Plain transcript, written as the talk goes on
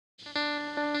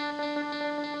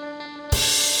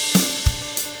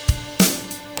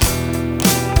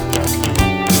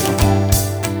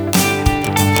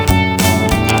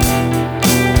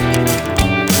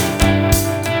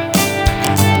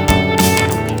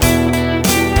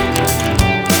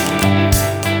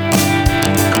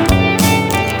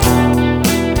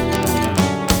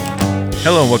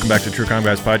Hello and welcome back to True Crime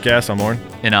Guys Podcast. I'm Lauren.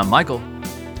 And I'm Michael.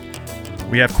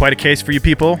 We have quite a case for you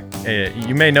people.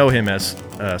 You may know him as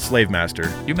Slave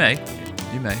Master. You may.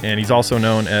 And he's also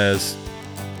known as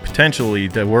potentially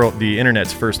the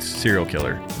internet's first serial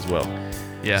killer as well.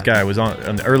 Yeah. This guy was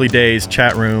on the early days,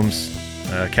 chat rooms,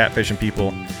 catfishing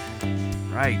people.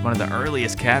 Right. One of the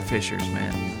earliest catfishers,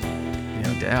 man.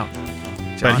 No doubt.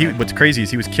 But what's crazy is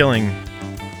he was killing.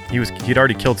 He'd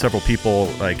already killed several people,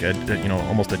 like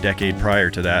almost a decade prior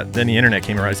to that. Then the internet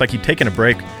came around. It's like he'd taken a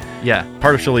break. Yeah.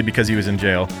 Partially because he was in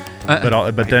jail,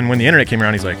 but then when the internet came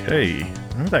around, he's like, hey,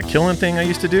 remember that killing thing I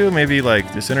used to do? Maybe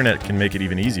like this internet can make it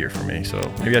even easier for me. So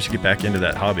maybe I should get back into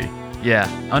that hobby. Yeah.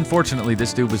 Unfortunately,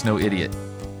 this dude was no idiot.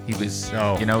 He was,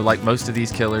 like most of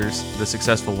these killers, the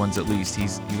successful ones at least. He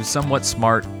was somewhat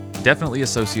smart. Definitely a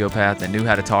sociopath and knew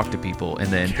how to talk to people. And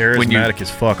then charismatic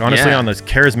as fuck. Honestly, on this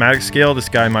charismatic scale, this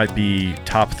guy might be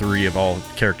top 3 of all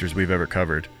characters we've ever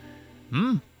covered.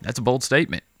 That's a bold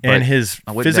statement. And his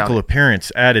physical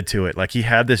appearance added to it. Like he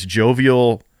had this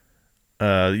jovial,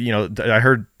 I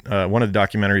heard one of the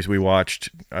documentaries we watched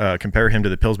compare him to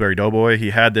the Pillsbury Doughboy. He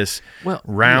had this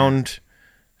round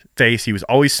face. He was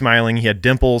always smiling. He had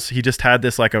dimples. He just had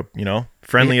this like a,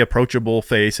 friendly, approachable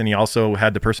face. And he also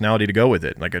had the personality to go with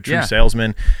it. Like a true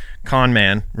salesman, con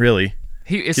man, really.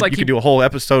 You could do a whole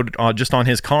episode just on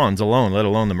his cons alone, let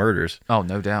alone the murders. Oh,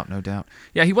 no doubt.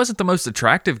 Yeah, he wasn't the most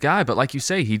attractive guy, but like you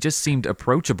say, he just seemed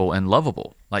approachable and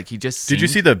lovable. Like he just Did you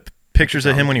see the pictures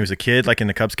of him when he was a kid, like in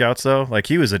the Cub Scouts though? Like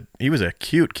he was a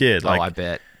cute kid. Like, I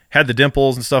bet. Had the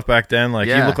dimples and stuff back then. Like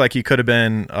he looked like he could have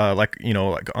been like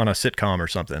on a sitcom or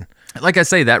something. Like I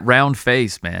say, that round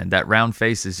face, man. That round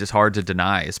face is just hard to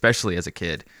deny, especially as a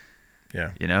kid.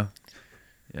 Yeah. Yeah,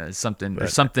 there's something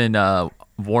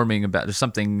warming about. There's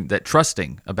something that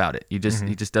trusting about it. He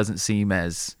just doesn't seem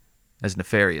as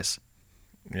nefarious.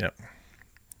 Yeah.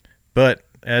 But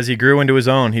as he grew into his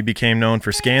own, he became known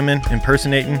for scamming,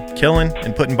 impersonating, killing,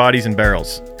 and putting bodies in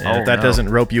barrels. And if that doesn't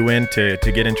rope you in to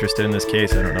get interested in this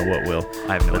case, I don't know what will.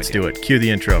 I have no idea. Let's do it. Cue the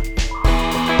intro.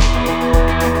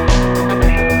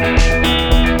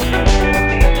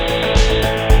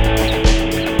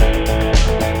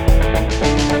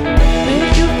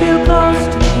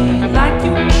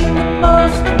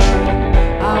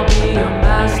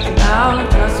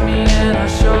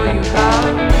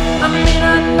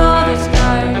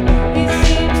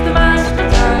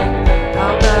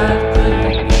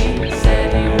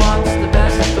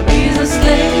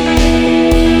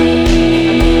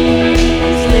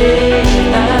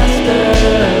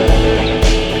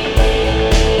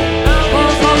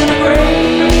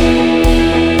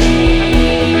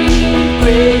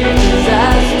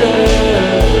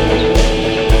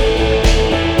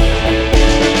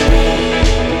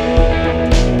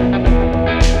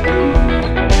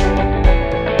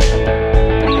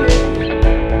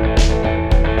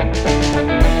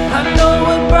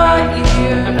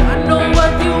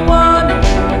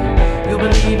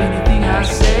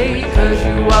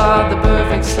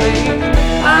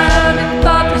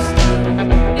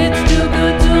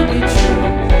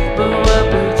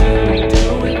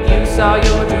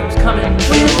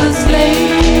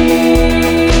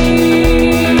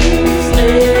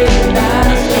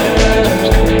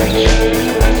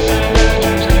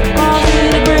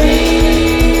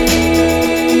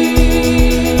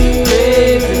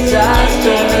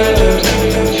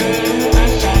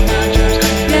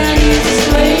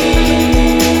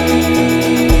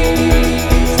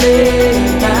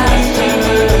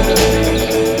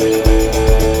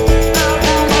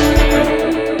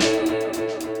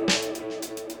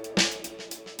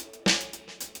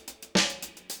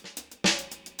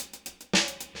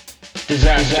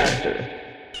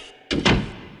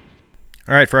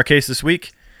 All right, for our case this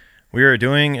week, we are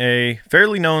doing a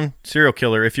fairly known serial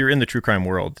killer. If you're in the true crime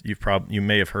world, you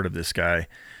may have heard of this guy,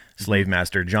 Slave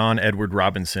Master John Edward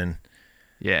Robinson.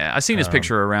 Yeah, I've seen his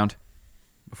picture around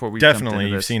before we definitely jumped into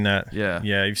you've this. seen that.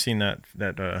 Yeah, you've seen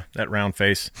that round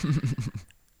face.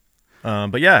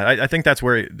 But yeah, I think that's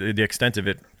where the extent of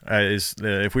it is.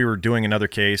 If we were doing another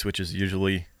case, which is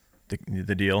usually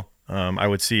the deal, I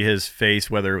would see his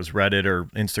face, whether it was Reddit or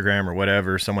Instagram or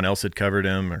whatever. Someone else had covered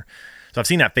him, so I've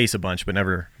seen that face a bunch, but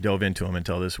never dove into him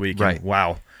until this week. Right. And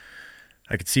wow,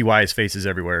 I could see why his face is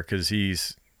everywhere because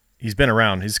he's been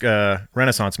around. He's a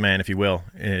Renaissance man, if you will,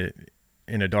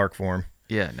 in a dark form.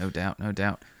 Yeah, no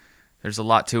doubt. There's a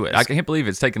lot to it. I can't believe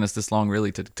it's taken us this long,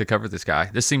 really, to cover this guy.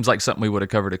 This seems like something we would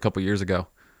have covered a couple years ago,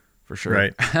 for sure.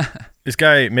 Right. This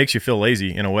guy makes you feel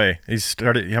lazy in a way. He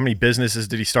started. How many businesses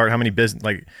did he start? How many business?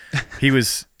 Like, he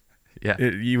was Yeah.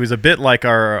 He was a bit like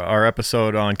our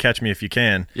episode on Catch Me If You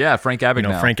Can. Yeah, Frank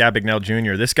Abagnale. Frank Abagnale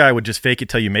Jr. This guy would just fake it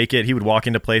till you make it. He would walk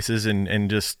into places and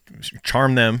just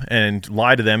charm them and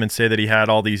lie to them and say that he had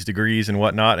all these degrees and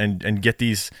whatnot and get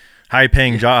these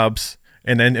high-paying jobs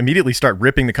and then immediately start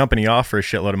ripping the company off for a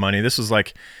shitload of money. This was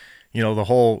like, the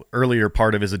whole earlier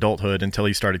part of his adulthood until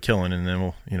he started killing, and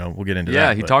then we'll get into that.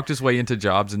 Yeah, he talked his way into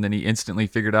jobs, and then he instantly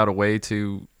figured out a way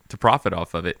to profit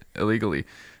off of it illegally.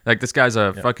 Like, this guy's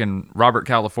a fucking Robert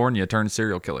California turned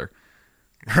serial killer.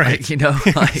 Right.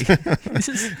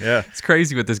 It's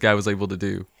crazy what this guy was able to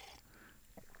do.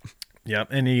 Yeah,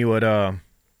 and he would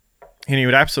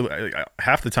absolutely,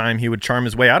 half the time he would charm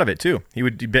his way out of it too. He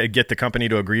would get the company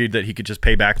to agree that he could just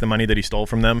pay back the money that he stole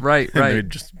from them. Right. They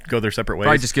would just go their separate ways.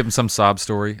 Probably just give him some sob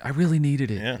story. I really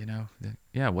needed it.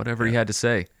 Yeah. Whatever he had to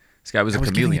say. This guy was a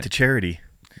chameleon. Giving it to charity.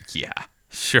 Yeah.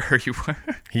 Sure you were.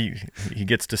 He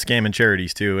gets to scamming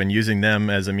charities too and using them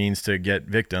as a means to get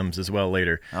victims as well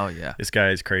later. Oh yeah. This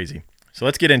guy is crazy. So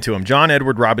let's get into him. John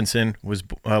Edward Robinson was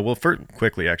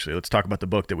quickly actually, let's talk about the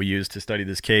book that we used to study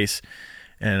this case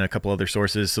and a couple other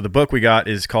sources. So the book we got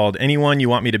is called Anyone You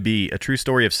Want Me to Be: A True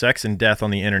Story of Sex and Death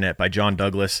on the Internet by John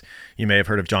Douglas. You may have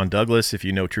heard of John Douglas if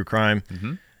you know true crime.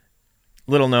 Mm-hmm.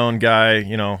 Little known guy,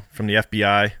 from the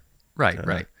FBI.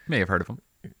 Right. May have heard of him.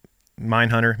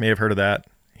 Mindhunter, may have heard of that.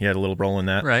 He had a little role in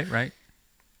that. Right.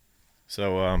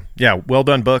 So, well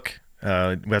done book.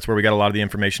 That's where we got a lot of the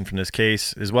information from this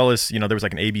case, as well as, there was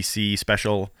like an ABC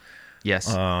special. Yes.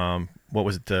 What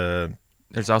was it?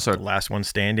 There's also The Last One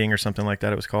Standing or something like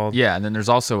that it was called. Yeah, and then there's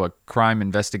also a crime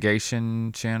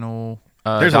investigation channel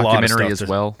there's documentary as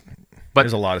well. But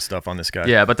there's a lot of stuff on this guy.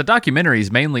 Yeah, but the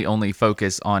documentaries mainly only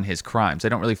focus on his crimes. They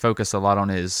don't really focus a lot on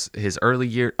his early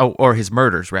year or his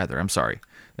murders rather. I'm sorry.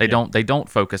 They don't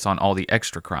focus on all the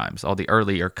extra crimes, all the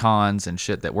earlier cons and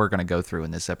shit that we're going to go through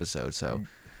in this episode. So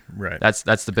right. That's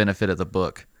the benefit of the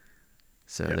book.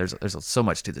 So there's so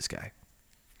much to this guy.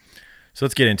 So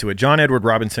let's get into it. John Edward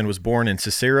Robinson was born in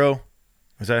Cicero.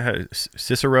 Was that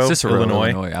Cicero,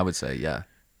 Illinois? I would say, yeah.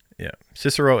 Yeah.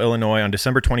 Cicero, Illinois on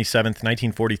December 27th,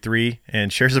 1943,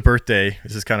 and shares a birthday.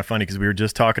 This is kind of funny because we were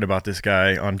just talking about this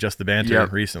guy on Just the Banter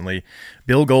recently.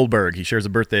 Bill Goldberg. He shares a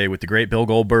birthday with the great Bill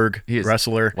Goldberg,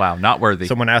 wrestler. Wow, not worthy.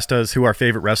 Someone asked us who our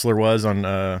favorite wrestler was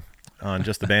on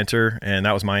Just the Banter, and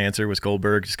that was my answer, was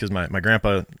Goldberg, just because my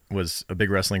grandpa was a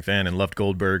big wrestling fan and loved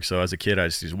Goldberg. So as a kid, I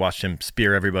just watched him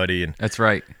spear everybody. And that's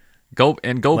right.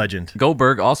 Legend.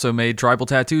 Goldberg also made tribal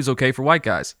tattoos okay for white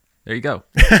guys. There you go.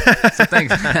 So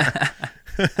thanks.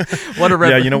 What a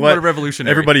revolutionary.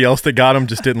 Everybody else that got him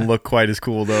just didn't look quite as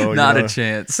cool, though. Not a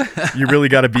chance. You really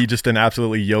got to be just an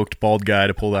absolutely yoked bald guy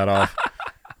to pull that off.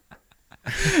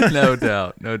 No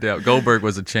doubt. Goldberg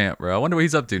was a champ, bro. I wonder what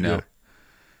he's up to now. Yeah.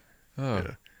 Oh.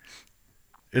 Yeah.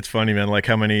 It's funny, man, like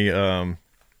how many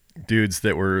dudes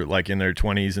that were like in their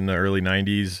 20s in the early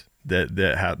 90s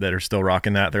that are still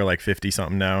rocking that. They're like 50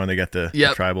 something now and they got the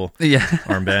tribal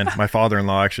armband. My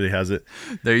father-in-law actually has it.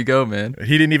 There you go, man.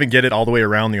 He didn't even get it all the way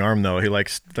around the arm though. He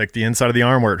likes like the inside of the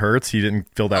arm where it hurts. He didn't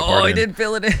fill that part in. Oh, he didn't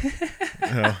fill it in.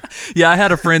 Yeah, I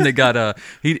had a friend that got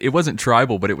it wasn't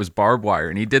tribal, but it was barbed wire,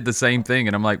 and he did the same thing.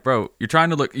 And I'm like, bro, you're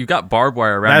trying to look. You got barbed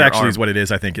wire around. That your actually arm. is what it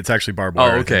is. I think it's actually barbed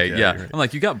wire. Oh, okay, yeah. Right. I'm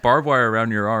like, you got barbed wire around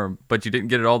your arm, but you didn't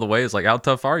get it all the way. It's like, how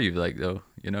tough are you? Like, though,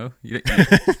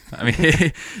 I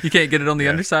mean, you can't get it on the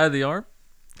underside of the arm.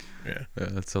 Yeah,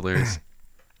 that's hilarious.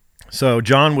 So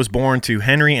John was born to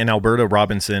Henry and Alberta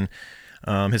Robinson.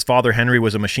 His father Henry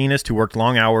was a machinist who worked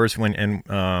long hours.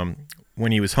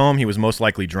 When he was home, he was most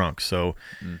likely drunk. So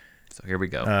here we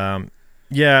go.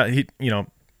 He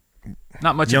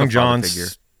not much young of a John's figure.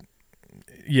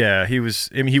 Yeah, he was.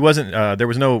 I mean, he wasn't. There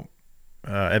was no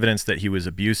evidence that he was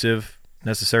abusive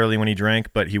necessarily when he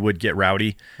drank, but he would get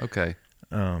rowdy. Okay.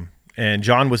 And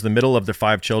John was the middle of the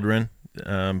 5 children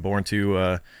born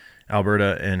to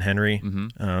Alberta and Henry.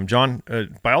 Mm-hmm. John,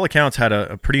 by all accounts, had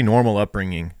a pretty normal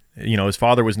upbringing. His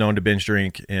father was known to binge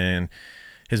drink, and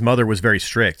his mother was very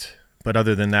strict. But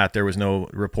other than that, there was no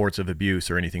reports of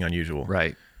abuse or anything unusual.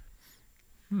 Right.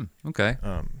 Okay.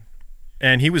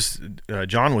 And he was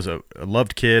John was a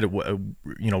loved kid.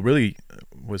 Really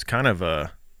was kind of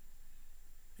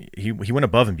he went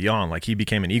above and beyond. Like he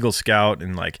became an Eagle Scout,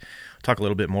 and like talk a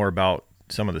little bit more about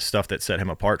some of the stuff that set him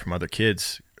apart from other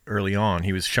kids early on.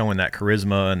 He was showing that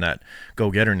charisma and that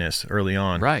go-getterness early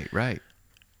on. Right.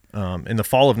 In the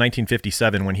fall of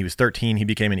 1957, when he was 13, he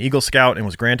became an Eagle Scout and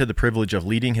was granted the privilege of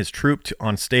leading his troop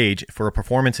on stage for a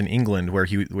performance in England, where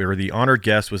the honored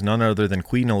guest was none other than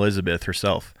Queen Elizabeth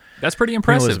herself. That's pretty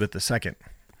impressive. Queen Elizabeth II.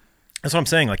 That's what I'm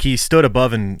saying. Like he stood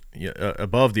above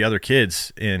the other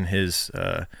kids in his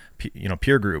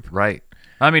peer group. Right.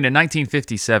 I mean, in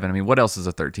 1957, I mean, what else is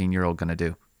a 13-year-old going to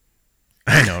do?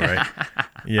 I know, right?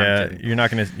 Yeah, you're not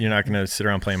gonna sit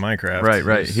around playing Minecraft.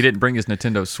 Right. He didn't bring his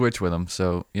Nintendo Switch with him,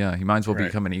 so yeah, he might as well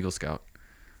become an Eagle Scout.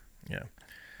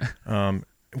 Yeah.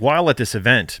 While at this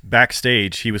event,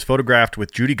 backstage, he was photographed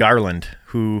with Judy Garland,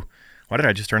 who... Why did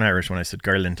I just turn Irish when I said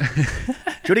Garland?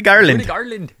 Judy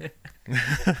Garland.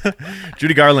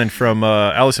 Judy Garland from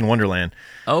Alice in Wonderland.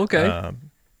 Oh, okay.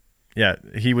 Yeah,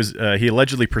 he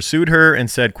allegedly pursued her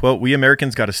and said, quote, "We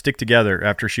Americans got to stick together,"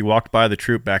 after she walked by the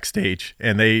troupe backstage.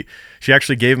 And she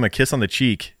actually gave him a kiss on the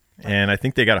cheek, and I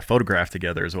think they got a photograph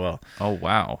together as well. Oh,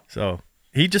 wow. So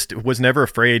he just was never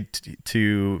afraid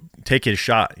to take his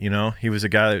shot, you know? He was a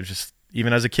guy that was just,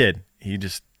 even as a kid, he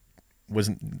just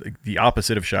wasn't the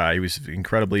opposite of shy. He was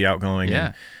incredibly outgoing.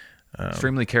 Yeah. And,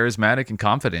 extremely charismatic and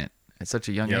confident at such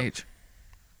a young age.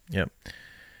 Yep.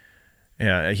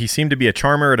 Yeah, he seemed to be a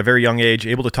charmer at a very young age,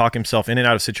 able to talk himself in and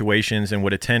out of situations, and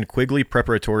would attend Quigley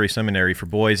Preparatory Seminary for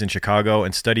boys in Chicago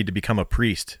and studied to become a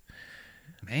priest.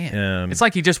 Man, it's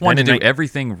like he just wanted to do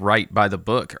everything right by the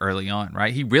book early on,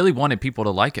 right? He really wanted people to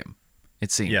like him,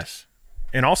 it seemed. Yes.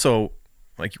 And also,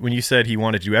 like when you said he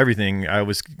wanted to do everything, I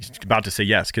was about to say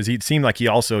yes, because he seemed like he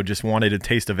also just wanted a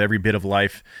taste of every bit of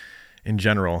life in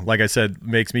general. Like I said,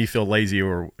 makes me feel lazy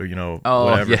or,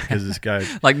 whatever, because this guy...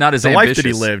 like not as the ambitious. life that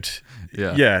he lived...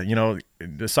 Yeah,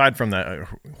 aside from the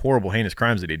horrible, heinous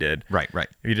crimes that he did. Right. If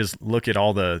you just look at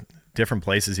all the different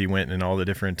places he went and all the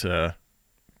different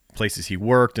places he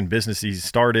worked and business he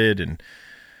started, and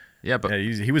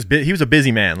he was a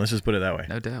busy man. Let's just put it that way.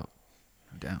 No doubt.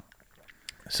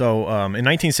 So in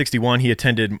 1961, he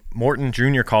attended Morton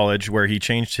Junior College, where he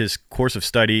changed his course of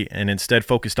study and instead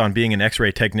focused on being an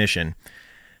X-ray technician.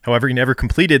 However, he never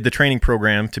completed the training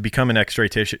program to become an X-ray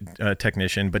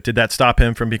technician, but did that stop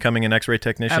him from becoming an X-ray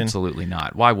technician? Absolutely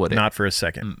not. Why would it? Not for a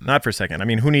second. Not for a second. I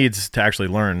mean, who needs to actually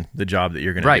learn the job that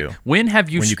you're going to do? When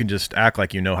you can just act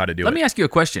like you know how to do it? Let me ask you a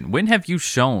question. When have you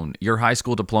shown your high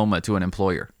school diploma to an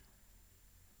employer?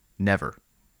 Never.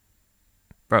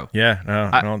 Bro. Yeah,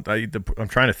 no, I'm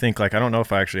trying to think. Like, I don't know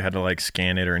if I actually had to like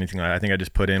scan it or anything like that. I think I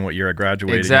just put in what year I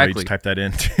graduated. Exactly. You just type that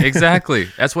in. Exactly.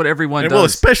 That's what everyone does. Well,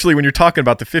 especially when you're talking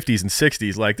about the 50s and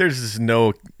 60s. Like, there's just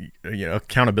no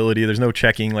accountability. There's no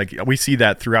checking. Like, we see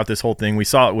that throughout this whole thing. We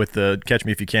saw it with the Catch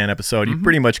Me If You Can episode. You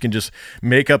pretty much can just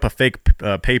make up a fake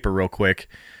paper real quick.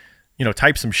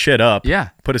 Type some shit up,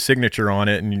 put a signature on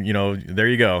it, and, there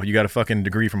you go. You got a fucking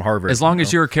degree from Harvard. As long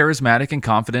as you're charismatic and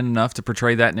confident enough to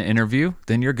portray that in an interview,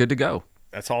 then you're good to go.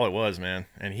 That's all it was, man.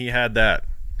 And he had that.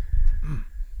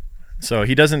 So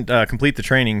he doesn't complete the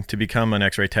training to become an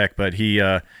X-ray tech, but he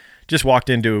just walked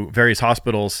into various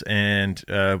hospitals and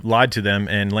lied to them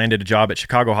and landed a job at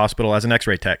Chicago Hospital as an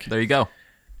X-ray tech. There you go.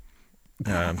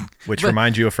 Which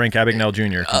reminds you of Frank Abagnale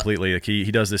Jr. completely. Like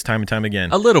he does this time and time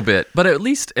again. A little bit, but at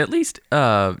least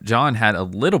John had a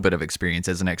little bit of experience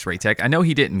as an X-ray tech. I know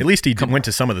he didn't. At least he went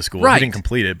to some of the schools. Right. He didn't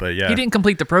complete it, but yeah, he didn't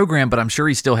complete the program. But I'm sure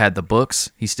he still had the books.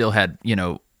 He still had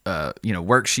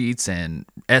worksheets and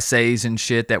essays and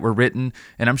shit that were written,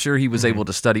 and I'm sure he was able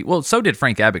to study. Well, so did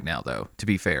Frank Abagnale, though. To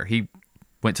be fair, he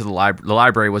went to the library. The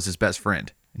library was his best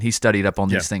friend, and he studied up on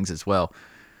these things as well.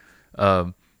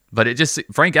 But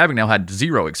Frank Abagnale had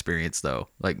zero experience, though.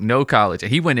 Like, no college.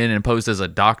 He went in and posed as a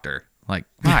doctor. Like,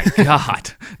 my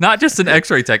God. Not just an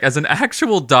X-ray tech, as an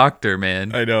actual doctor,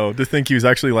 man. I know. To think he was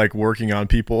actually, like, working on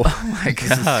people. Oh, my God.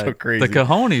 This is so crazy. The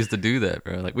cojones to do that,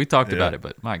 bro. Like, we talked about it,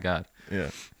 but my God.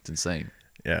 Yeah. It's insane.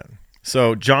 Yeah.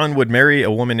 So John would marry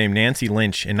a woman named Nancy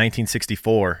Lynch in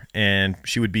 1964, and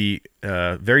she would be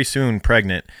very soon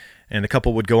pregnant. And the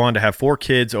couple would go on to have 4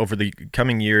 kids over the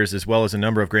coming years, as well as a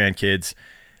number of grandkids.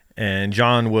 And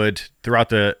John would, throughout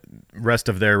the rest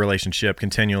of their relationship,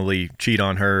 continually cheat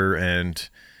on her and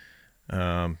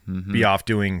be off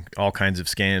doing all kinds of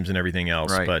scams and everything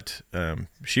else. Right. But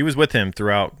she was with him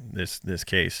throughout this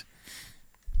case.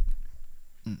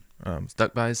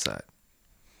 Stuck by his side.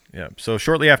 Yeah. So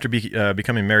shortly after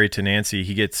becoming married to Nancy,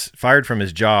 he gets fired from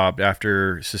his job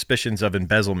after suspicions of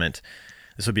embezzlement.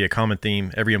 This would be a common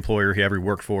theme. Every employer he ever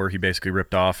worked for, he basically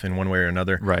ripped off in one way or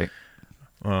another. Right.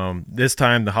 This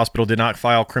time, the hospital did not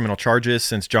file criminal charges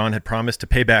since John had promised to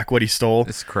pay back what he stole.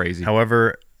 It's crazy.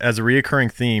 However, as a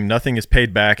reoccurring theme, nothing is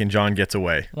paid back and John gets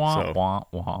away. Wah, wah,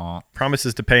 wah.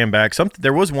 Promises to pay him back.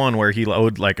 There was one where he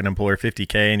owed like an employer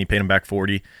 $50,000 and he paid him back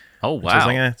 $40,000. Oh,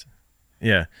 wow.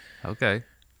 Yeah. Okay.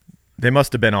 They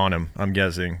must have been on him, I'm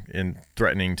guessing, in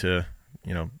threatening to,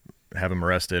 have him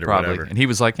arrested or whatever. And he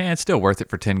was like, it's still worth it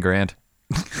for $10,000.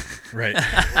 Right.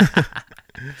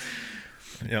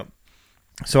 Yep.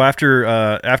 So after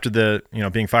the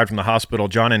being fired from the hospital,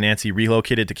 John and Nancy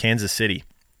relocated to Kansas City,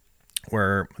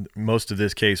 where most of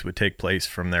this case would take place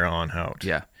from there on out.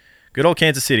 Yeah. Good old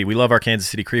Kansas City. We love our Kansas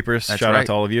City Creepers. That's Shout right. out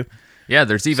to all of you. Yeah,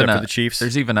 there's even Except for the Chiefs.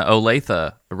 There's even an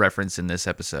Olathe reference in this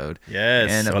episode.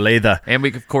 Yes, Olathe. And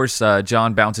we, of course,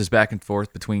 John bounces back and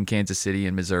forth between Kansas City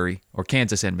and Missouri, or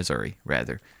Kansas and Missouri,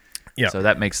 rather. Yeah. So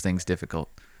that makes things difficult.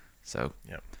 So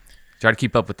yeah, try to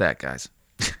keep up with that, guys.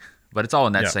 But it's all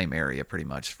in that same area, pretty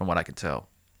much, from what I can tell.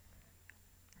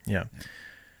 Yeah.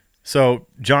 So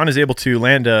John is able to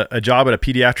land a job at a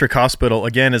pediatric hospital,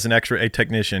 again as an X-ray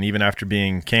technician, even after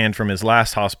being canned from his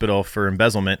last hospital for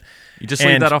embezzlement. You just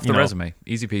leave that off the resume.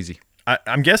 Easy peasy.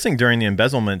 I'm guessing during the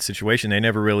embezzlement situation, they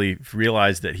never really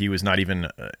realized that he was not even,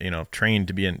 trained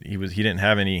to be he didn't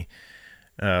have any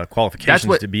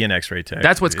qualifications to be an X-ray tech.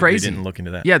 That's what's crazy. They didn't look into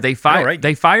that. Yeah, they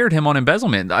fired him on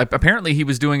embezzlement. Apparently, he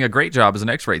was doing a great job as an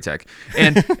X-ray tech.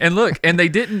 And look, and they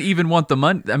didn't even want the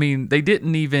money. I mean, they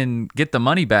didn't even get the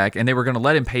money back, and they were going to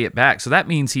let him pay it back. So that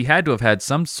means he had to have had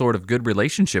some sort of good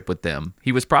relationship with them.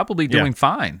 He was probably doing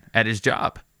fine at his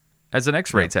job as an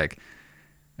X-ray tech.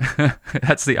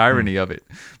 That's the irony of it.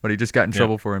 But he just got in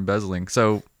trouble for embezzling.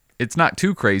 So it's not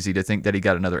too crazy to think that he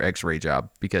got another X-ray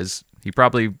job, because he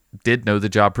probably did know the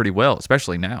job pretty well,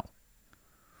 especially now.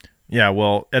 Yeah,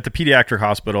 well, at the pediatric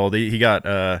hospital, he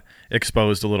got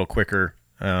exposed a little quicker.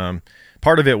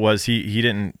 Part of it was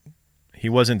he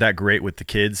wasn't that great with the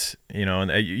kids,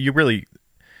 and you really,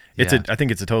 I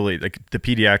think it's a totally, like, the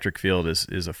pediatric field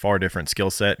is a far different skill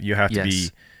set. You have to be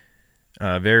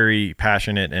very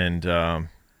passionate and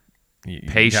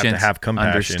patient, you have to have compassion,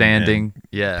 understanding,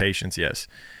 patience, yes.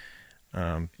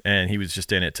 And he was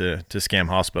just in it to scam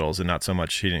hospitals, and not so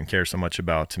much, he didn't care so much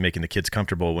about making the kids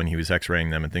comfortable when he was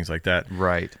x-raying them and things like that.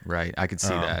 Right. I could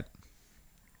see that.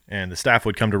 And the staff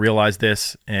would come to realize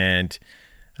this, and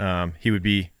he would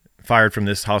be fired from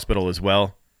this hospital as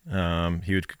well.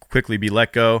 He would quickly be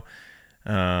let go.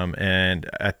 And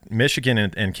at Michigan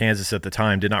and Kansas at the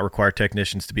time did not require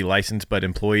technicians to be licensed, but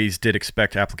employees did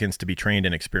expect applicants to be trained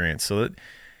and experienced. So that,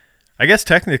 I guess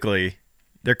technically,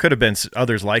 there could have been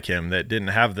others like him that didn't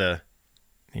have the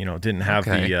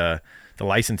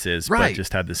licenses, but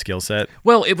just had the skill set.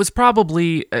 Well, it was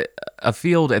probably a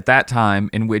field at that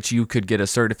time in which you could get a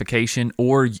certification,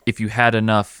 or if you had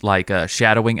enough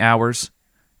shadowing hours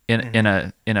in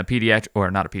a pediatric, or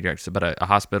not a pediatric, but a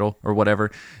hospital or whatever,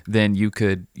 then you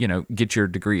could get your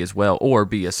degree as well, or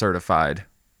be a certified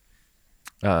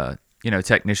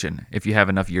technician if you have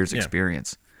enough years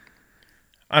experience.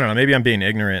 I don't know. Maybe I'm being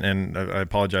ignorant, and I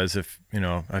apologize if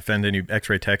I offend any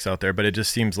X-ray techs out there. But it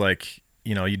just seems like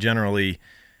you generally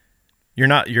you're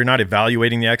not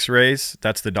evaluating the X-rays.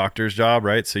 That's the doctor's job,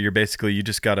 right? So you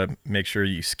just got to make sure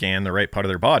you scan the right part of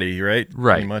their body, right?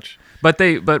 Right. Pretty much. But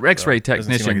X-ray technicians,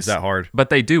 doesn't seem like it's that hard. But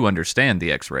they do understand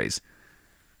the X-rays.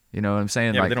 You know what I'm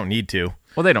saying? Yeah, but they don't need to.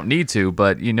 Well, they don't need to,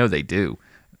 but they do.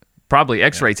 Probably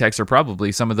X-ray techs are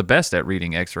probably some of the best at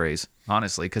reading X-rays,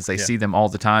 honestly, because they see them all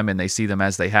the time and they see them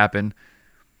as they happen.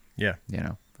 Yeah.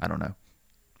 I don't know.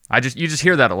 You just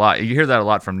hear that a lot. You hear that a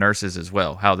lot from nurses as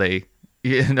well, how they,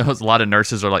 a lot of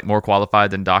nurses are more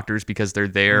qualified than doctors because they're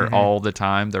there all the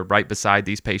time. They're right beside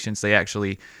these patients. They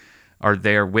actually are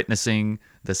there witnessing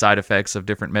the side effects of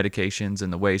different medications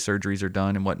and the way surgeries are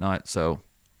done and whatnot. So,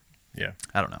 yeah,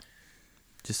 I don't know.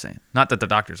 Just saying. Not that the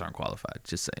doctors aren't qualified.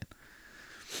 Just saying.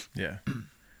 Yeah.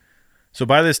 So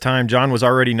by this time, John was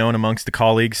already known amongst the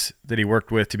colleagues that he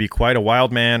worked with to be quite a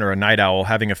wild man or a night owl,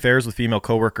 having affairs with female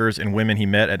coworkers and women he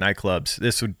met at nightclubs.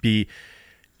 This would be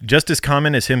just as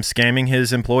common as him scamming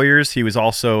his employers. He was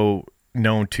also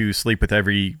known to sleep with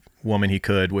every woman he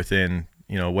could within,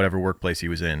 whatever workplace he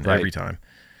was in, every time.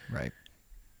 Right.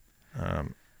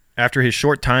 After his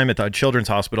short time at the Children's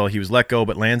Hospital, he was let go,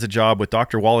 but lands a job with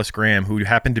Dr. Wallace Graham, who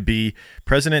happened to be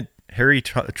President Harry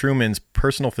Truman's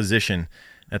personal physician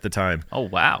at the time. Oh,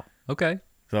 wow. Okay.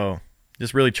 So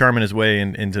just really charming his way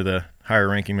into the higher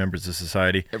ranking members of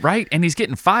society. Right. And he's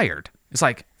getting fired. It's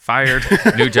like fired,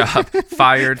 new job,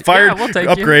 fired. Fired, yeah, we'll take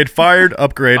upgrade, you. fired,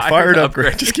 upgrade, fired,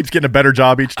 upgrade. Just keeps getting a better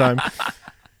job each time.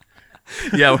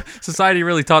 Yeah, society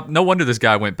really taught. No wonder this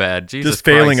guy went bad. Jesus just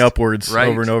failing Christ. Upwards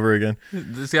over and over again.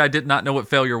 This guy did not know what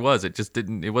failure was. It just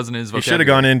didn't. It wasn't in his vocabulary.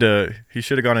 He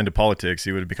should have gone into politics.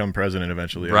 He would have become president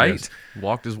eventually. Right,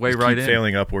 walked his way right in.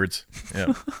 Failing upwards.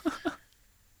 Yeah.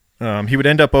 He would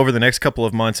end up over the next couple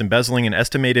of months embezzling an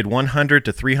estimated $100,000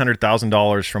 to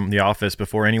 $300,000 from the office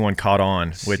before anyone caught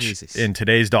on, which in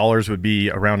today's dollars would be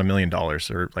around $1 million, or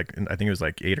I think it was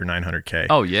 $800,000 or $900,000.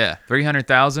 Oh yeah,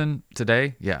 300,000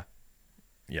 today. Yeah.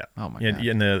 Yeah. Oh my God.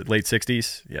 In the late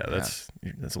 60s. Yeah, that's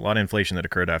a lot of inflation that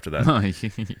occurred after that.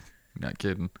 Not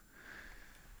kidding.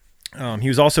 He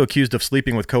was also accused of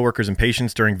sleeping with coworkers and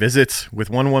patients during visits, with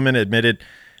one woman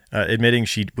admitting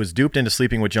she was duped into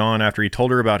sleeping with John after he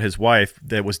told her about his wife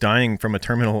that was dying from a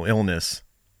terminal illness.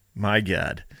 My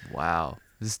God. Wow.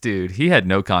 This dude, he had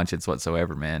no conscience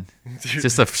whatsoever, man.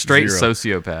 Just a straight Zero.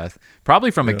 sociopath. Probably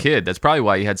from a kid. That's probably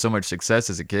why he had so much success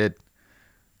as a kid.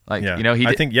 Like, Yeah. you know,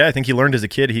 I think he learned as a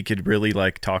kid he could really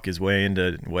like talk his way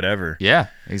into whatever. Yeah,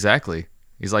 exactly.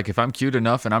 He's like, if I'm cute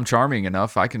enough and I'm charming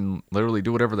enough, I can literally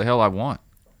do whatever the hell I want.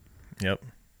 Yep.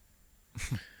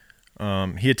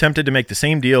 He attempted to make the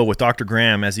same deal with Dr.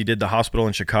 Graham as he did the hospital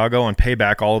in Chicago and pay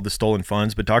back all of the stolen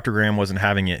funds, but Dr. Graham wasn't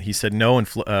having it. He said no and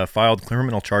filed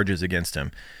criminal charges against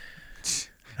him.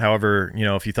 However, you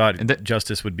know, if you thought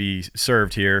justice would be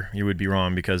served here, you would be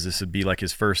wrong, because this would be like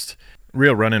his first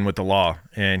real run-in with the law,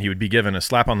 and he would be given a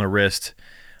slap on the wrist.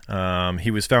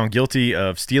 He was found guilty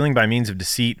of stealing by means of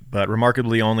deceit, but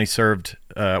remarkably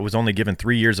was only given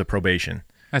 3 years of probation.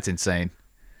 That's insane.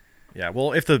 Yeah,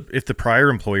 well, if the prior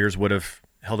employers would have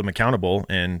held him accountable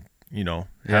and, you know,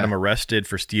 had him arrested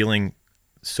for stealing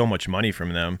so much money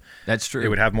from them, that's true. They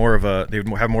would have more of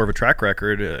a track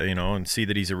record, you know, and see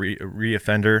that he's a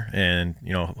reoffender, and,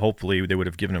 you know, hopefully they would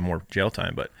have given him more jail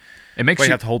time. But it makes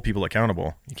you have to hold people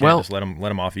accountable. You can't just let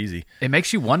them off easy. It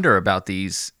makes you wonder about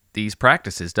these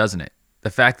practices, doesn't it? The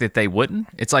fact that they wouldn't.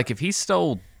 It's like if he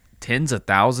stole tens of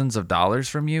thousands of dollars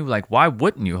from you, like, why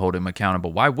wouldn't you hold him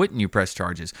accountable? Why wouldn't you press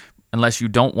charges? Unless you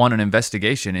don't want an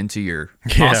investigation into your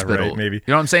hospital. Right, maybe. You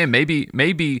know what I'm saying?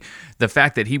 Maybe the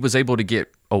fact that he was able to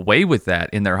get away with that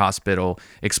in their hospital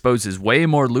exposes way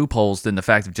more loopholes than the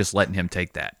fact of just letting him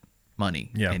take that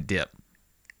money and dip.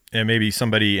 And maybe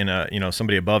somebody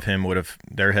somebody above him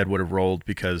their head would have rolled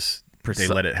because they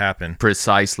let it happen.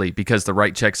 Precisely, because the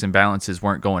right checks and balances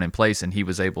weren't going in place, and he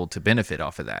was able to benefit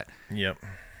off of that. Yep.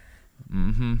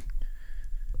 Mm-hmm.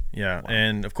 Yeah, wow.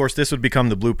 And of course, this would become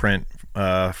the blueprint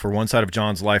for one side of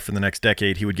John's life for the next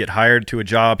decade. He would get hired to a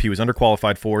job he was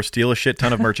underqualified for, steal a shit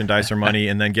ton of merchandise or money,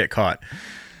 and then get caught,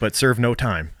 but serve no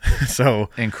time. So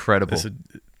incredible.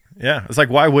 It's like,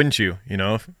 why wouldn't you? You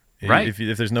know, right?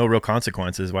 If there's no real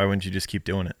consequences, why wouldn't you just keep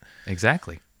doing it?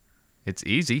 Exactly. It's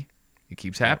easy. It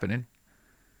kees happening.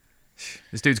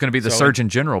 This dude's going to be the Surgeon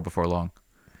General before long.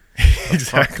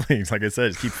 Exactly. Like I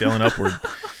said, just keep failing upward.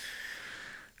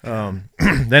 Then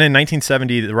in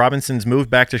 1970, the Robinsons moved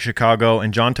back to Chicago,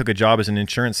 and John took a job as an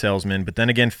insurance salesman, but then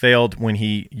again failed when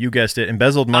he, you guessed it,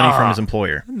 embezzled money from his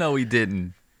employer. No, he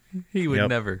didn't. He would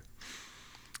never.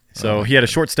 So he had a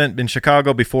short stint in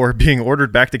Chicago before being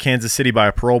ordered back to Kansas City by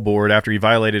a parole board after he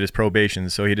violated his probation.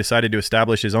 So he decided to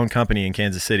establish his own company in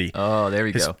Kansas City. Oh, there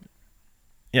we go.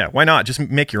 Yeah, why not? Just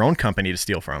make your own company to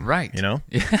steal from. Right. You know?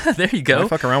 Yeah, there you go. Why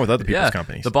fuck around with other people's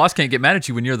companies? The boss can't get mad at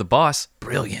you when you're the boss.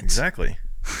 Brilliant. Exactly.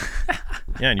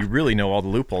 Yeah, and you really know all the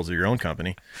loopholes of your own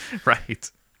company. Right.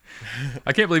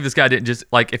 I can't believe this guy didn't just,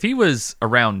 like, if he was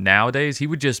around nowadays, he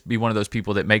would just be one of those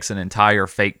people that makes an entire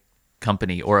fake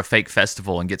company or a fake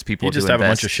festival and gets people to invest. He'd just have a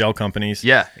bunch of shell companies.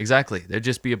 Yeah, exactly. There'd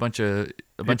just be a bunch of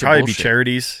probably bullshit. Be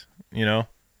charities, you know?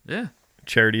 Yeah.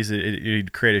 Charities.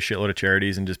 You'd create a shitload of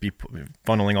charities and just be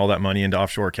funneling all that money into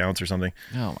offshore accounts or something.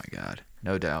 Oh, my God.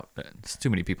 No doubt. There's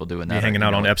too many people doing that. Be hanging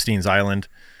out on Epstein's Island.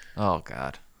 Oh,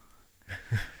 God.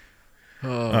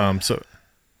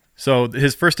 So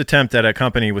his first attempt at a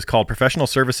company was called Professional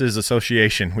Services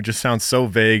Association, which just sounds so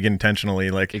vague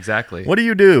intentionally. Like, exactly. What do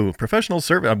you do? Professional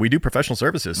service. We do professional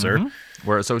services, sir.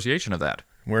 We're an association of that.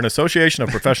 We're an association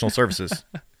of professional services.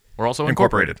 We're also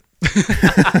incorporated.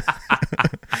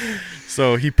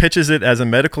 So he pitches it as a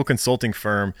medical consulting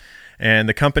firm, and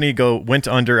the company went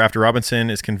under after Robinson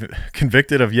is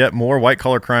convicted of yet more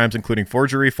white-collar crimes, including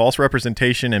forgery, false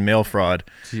representation, and mail fraud.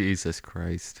 Jesus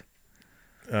Christ.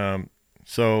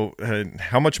 So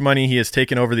how much money he has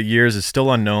taken over the years is still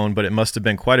unknown, but it must have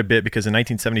been quite a bit, because in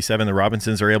 1977, the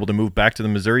Robinsons are able to move back to the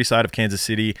Missouri side of Kansas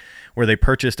City, where they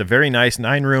purchased a very nice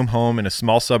 9-room home in a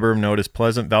small suburb known as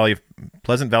Pleasant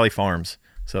Valley Farms.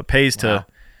 So it pays to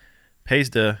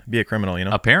be a criminal, you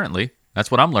know? Apparently.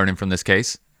 That's what I'm learning from this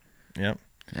case. Yep.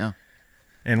 Yeah.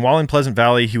 And while in Pleasant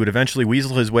Valley, he would eventually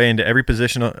weasel his way into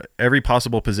every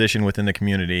possible position within the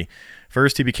community.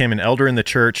 First, he became an elder in the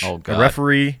church, a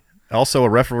referee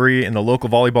in the local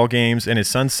volleyball games and his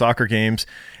son's soccer games,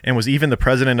 and was even the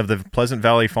president of the Pleasant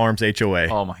Valley Farms HOA.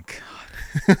 Oh, my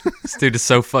God. This dude is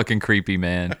so fucking creepy,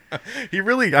 man.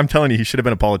 I'm telling you, he should have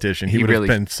been a politician. He would have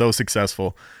been so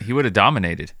successful. He would have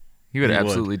dominated. He would have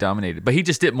absolutely dominated. But he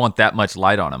just didn't want that much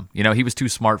light on him. You know, he was too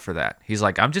smart for that. He's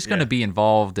like, I'm just going to be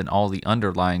involved in all the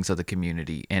underlyings of the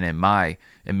community and in my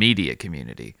immediate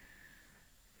community.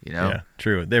 You know? Yeah,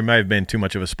 true. There might have been too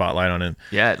much of a spotlight on him.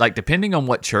 Yeah, like depending on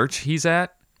what church he's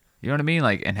at, You know what I mean?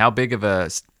 Like, and how big of a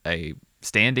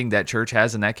standing that church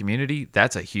has in that community,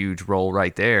 that's a huge role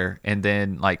right there. And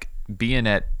then like being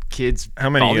at kids how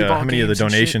many of the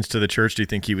donations shit? to the church do you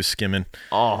think he was skimming?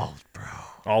 Oh, bro.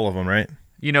 All of them, right?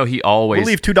 You know, he always... We'll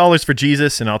leave $2 for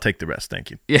Jesus, and I'll take the rest. Thank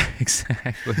you. Yeah,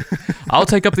 exactly. I'll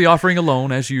take up the offering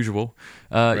alone, as usual.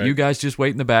 Right. You guys just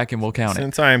wait in the back, and we'll count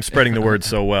Since I am spreading the word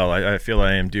so well, I feel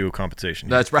I am due compensation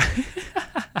here. That's right.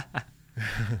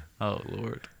 Oh,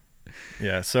 Lord.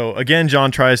 Yeah, so again,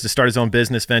 John tries to start his own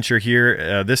business venture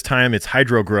here. This time it's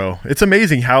HydroGrow. It's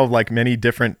amazing how like many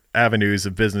different avenues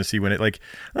of business he went at. Like,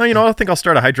 oh, you know, I think I'll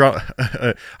start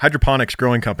a hydroponics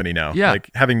growing company now. Yeah. Like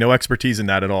having no expertise in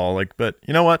that at all. Like, but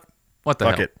you know what? What the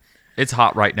Fuck hell? it. It's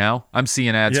hot right now. I'm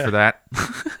seeing ads for that.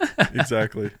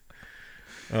 Exactly.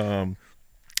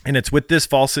 And it's with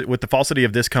the falsity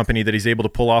of this company that he's able to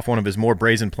pull off one of his more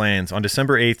brazen plans. On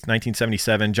December 8th,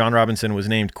 1977, John Robinson was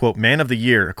named, quote, Man of the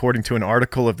Year, according to an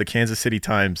article of the Kansas City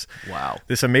Times. Wow.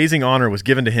 This amazing honor was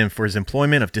given to him for his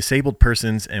employment of disabled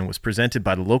persons and was presented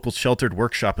by the local Sheltered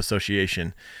Workshop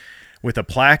Association, with a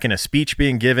plaque and a speech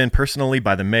being given personally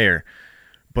by the mayor.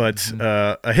 But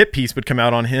a hit piece would come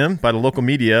out on him by the local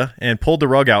media and pulled the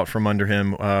rug out from under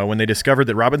him when they discovered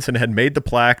that Robinson had made the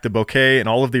plaque, the bouquet, and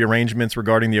all of the arrangements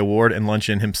regarding the award and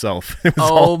luncheon himself.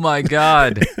 My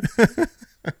God.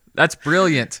 That's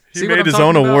brilliant. He made his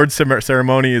own award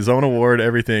ceremony, his own award,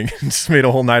 everything. Just made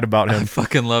a whole night about him. I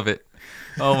fucking love it.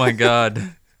 Oh, my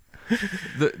God.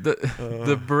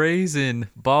 The brazen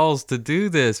balls to do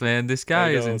this, man. This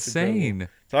guy is insane.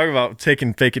 Talk about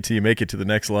taking fake it till you make it to the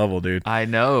next level, dude. I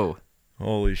know.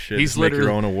 Holy shit. He's make your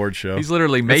own award show. He's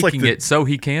literally making it so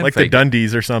he can like fake the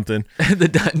Dundies or something. The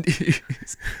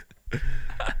Dundies.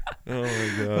 Oh,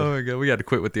 my God. Oh, my God. We got to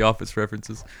quit with the Office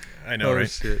references. I know, right?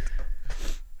 Shit.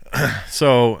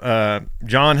 So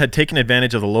John had taken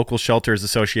advantage of the local Shelters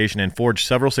Association and forged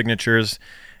several signatures,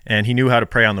 and he knew how to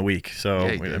prey on the weak. So,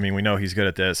 I mean, we know he's good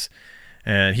at this.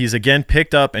 And he's again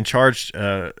picked up and charged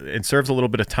and serves a little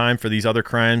bit of time for these other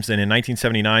crimes. And in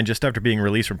 1979, just after being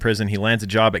released from prison, he lands a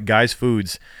job at Guy's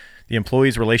Foods, the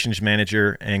employee's relations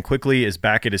manager, and quickly is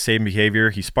back at his same behavior.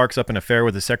 He sparks up an affair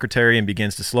with his secretary and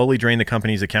begins to slowly drain the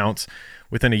company's accounts.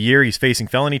 Within a year, he's facing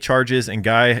felony charges, and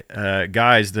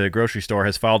Guy's, the grocery store,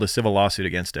 has filed a civil lawsuit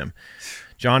against him.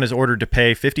 John is ordered to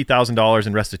pay $50,000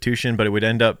 in restitution, but it would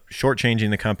end up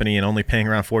shortchanging the company and only paying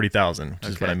around $40,000, which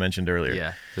is what I mentioned earlier.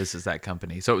 Yeah, this is that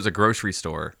company. So it was a grocery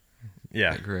store.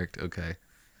 Yeah. Correct. Okay.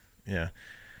 Yeah.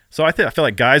 So I feel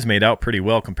like Guy's made out pretty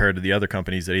well compared to the other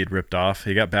companies that he had ripped off.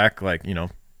 He got back like,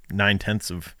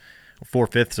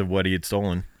 4/5 of what he had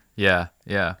stolen. Yeah,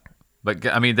 yeah. But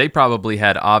I mean, they probably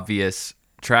had obvious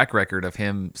track record of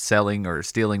him selling or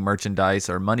stealing merchandise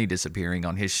or money disappearing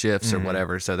on his shifts or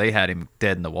whatever, so they had him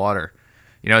dead in the water.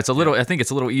 It's a little I think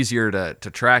it's a little easier to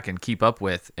track and keep up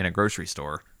with in a grocery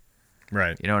store.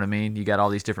 Right. You know what I mean? You got all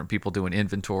these different people doing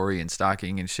inventory and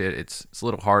stocking and shit. It's a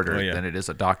little harder than it is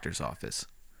a doctor's office.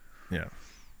 Yeah.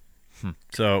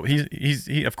 So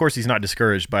he of course he's not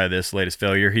discouraged by this latest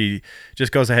failure. He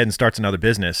just goes ahead and starts another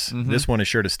business. This one is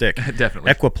sure to stick.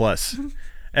 Definitely. Equiplus.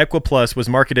 Equiplus was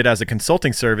marketed as a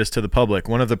consulting service to the public.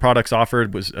 One of the products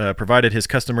offered was provided his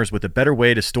customers with a better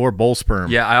way to store bull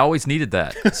sperm. Yeah, I always needed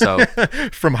that. So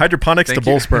from hydroponics to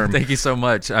bull sperm. Thank you so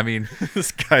much. I mean,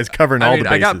 this guy's covering all the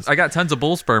bases. I got tons of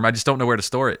bull sperm. I just don't know where to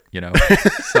store it.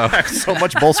 So I have so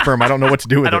much bull sperm. I don't know what to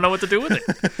do with it. I don't know what to do with it.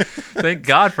 Thank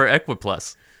God for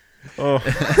Equiplus. Oh.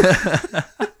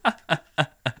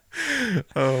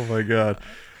 Oh my God.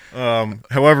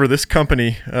 However, this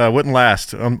company wouldn't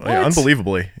last.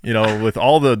 Unbelievably, with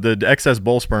all the excess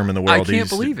bull sperm in the world, I can't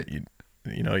believe it.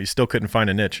 You still couldn't find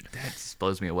a niche. That just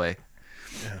blows me away.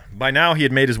 Yeah. By now, he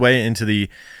had made his way into the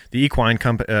equine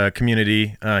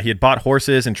community. He had bought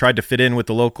horses and tried to fit in with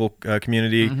the local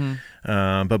community.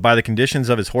 But by the conditions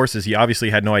of his horses, he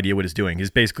obviously had no idea what he was doing.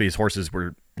 His horses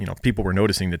were, people were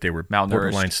noticing that they were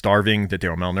borderline starving, that they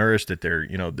were malnourished, that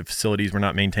the facilities were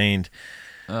not maintained.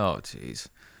 Oh, jeez.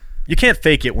 You can't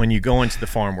fake it when you go into the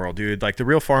farm world, dude. Like the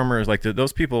real farmers, like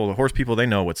those people, the horse people, they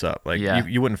know what's up. Like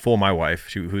you wouldn't fool my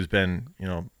wife, who's been,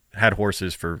 had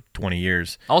horses for 20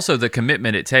 years. Also, the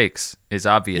commitment it takes is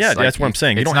obvious. Yeah, that's what I'm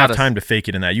saying. You don't have time to fake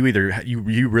it in that.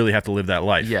 You really have to live that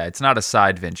life. Yeah, it's not a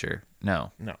side venture.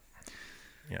 No. Yeah.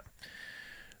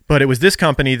 But it was this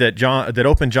company that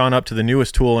opened John up to the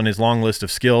newest tool in his long list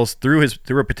of skills. Through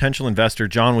a potential investor,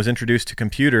 John was introduced to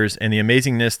computers and the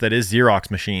amazingness that is Xerox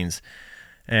machines.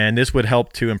 And this would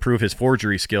help to improve his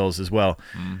forgery skills as well.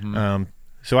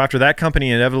 So after that company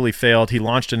inevitably failed, he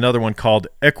launched another one called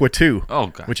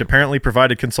Equi2, which apparently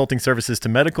provided consulting services to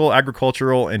medical,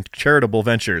 agricultural, and charitable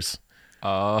ventures.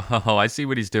 Oh, I see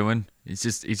what he's doing. He's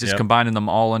just Yep. combining them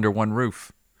all under one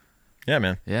roof. Yeah,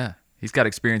 man. Yeah, he's got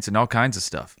experience in all kinds of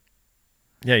stuff.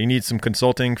 Yeah, you need some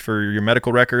consulting for your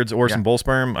medical records or some bull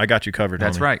sperm. I got you covered.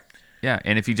 That's homie. right. Yeah,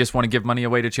 and if you just want to give money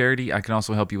away to charity, I can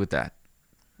also help you with that.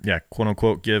 Yeah, quote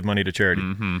unquote, give money to charity.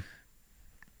 Mm-hmm.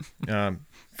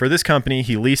 For this company,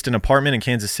 he leased an apartment in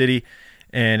Kansas City,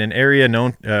 and an area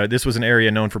known. This was an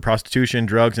area known for prostitution,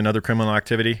 drugs, and other criminal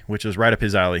activity, which was right up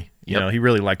his alley. You know, he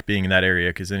really liked being in that area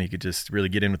because then he could just really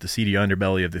get in with the seedy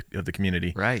underbelly of the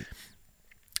community. Right.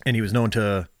 And he was known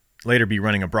to later be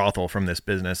running a brothel from this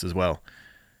business as well.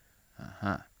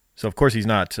 So of course he's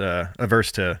not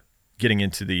averse to getting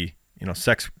into the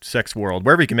sex world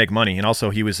wherever he can make money, and also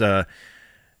he was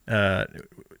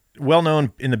well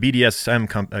known in the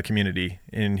BDSM community,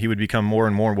 and he would become more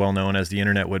and more well known as the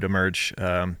internet would emerge,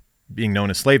 being known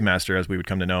as Slave Master, as we would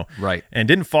come to know. Right. And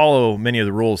didn't follow many of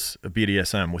the rules of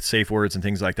BDSM with safe words and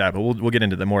things like that. But we'll get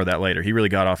into more of that later. He really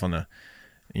got off on the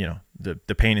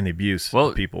pain and the abuse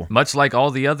of people. Much like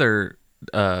all the other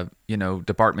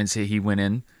departments he went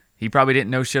in. He probably didn't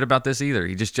know shit about this either.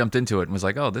 He just jumped into it and was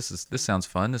like, "Oh, this sounds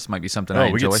fun. This might be something I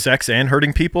enjoy." We get sex and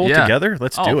hurting people together.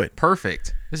 Let's do it.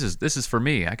 Perfect. This is for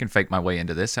me. I can fake my way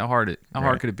into this. How hard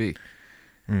could it be?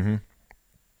 Mm-hmm.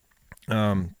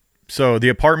 So the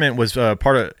apartment was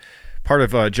part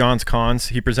of John's cons.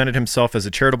 He presented himself as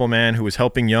a charitable man who was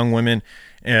helping young women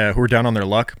who were down on their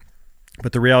luck.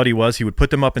 But the reality was he would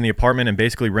put them up in the apartment and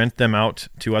basically rent them out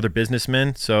to other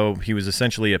businessmen. So he was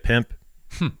essentially a pimp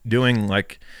doing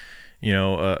like,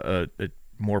 a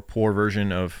more poor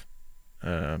version of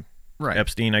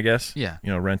Epstein, I guess. Yeah.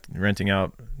 Renting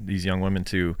out these young women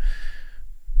to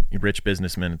rich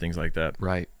businessmen and things like that.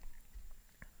 Right.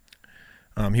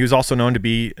 He was also known to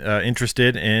be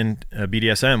interested in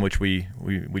BDSM, which we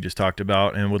just talked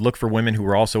about, and would look for women who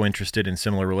were also interested in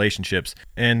similar relationships.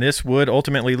 And this would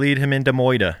ultimately lead him into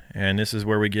Moida. And this is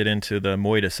where we get into the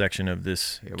Moida section of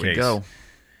this case. Here we go.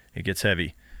 It gets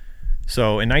heavy.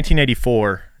 So in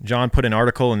 1984, John put an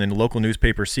article in the local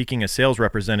newspaper seeking a sales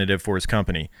representative for his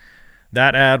company.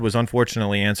 That ad was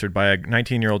unfortunately answered by a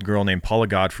 19-year-old girl named Paula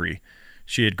Godfrey.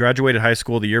 She had graduated high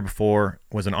school the year before,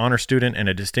 was an honor student, and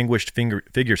a distinguished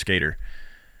figure skater.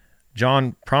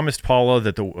 John promised Paula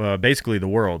that basically the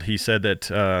world. He said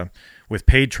that with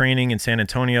paid training in San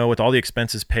Antonio, with all the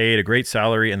expenses paid, a great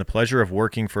salary, and the pleasure of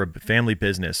working for a family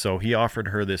business. So he offered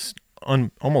her this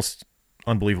almost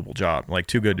unbelievable job, like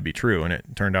too good to be true, and it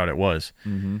turned out it was.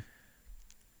 Mm-hmm.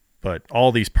 But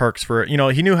all these perks for, he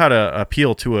knew how to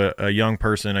appeal to a young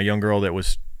person, a young girl that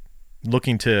was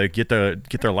looking to get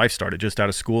their life started just out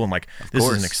of school. I'm like, this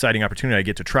is an exciting opportunity. I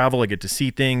get to travel. I get to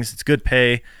see things. It's good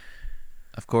pay.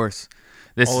 Of course.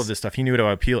 All of this stuff. He knew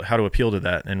how to appeal to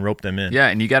that and rope them in. Yeah,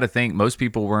 and you got to think most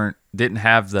people didn't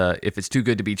have the "if it's too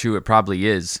good to be true, it probably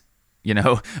is,"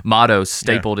 motto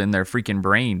stapled in their freaking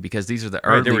brain, because these are the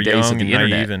early days of the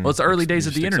internet. Well, it's the early days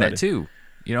of the internet too.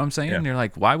 You know what I'm saying? Yeah. You're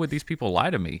like, why would these people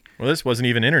lie to me? Well, this wasn't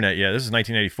even internet yet. This is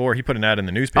 1984. He put an ad in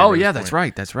the newspaper. Oh yeah, that's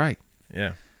right. That's right.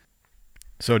 Yeah.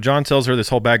 So John sells her this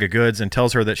whole bag of goods and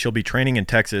tells her that she'll be training in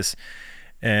Texas,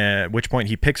 at which point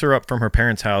he picks her up from her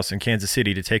parents' house in Kansas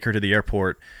City to take her to the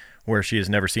airport, where she is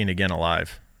never seen again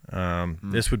alive.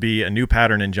 This would be a new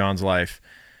pattern in John's life.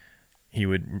 He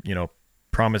would,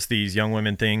 promise these young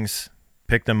women things,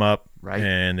 pick them up,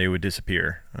 and they would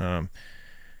disappear. And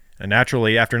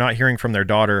naturally, after not hearing from their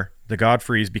daughter, the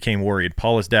Godfreys became worried.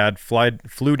 Paula's dad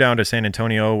flew down to San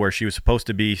Antonio, where she was supposed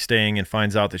to be staying, and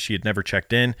finds out that she had never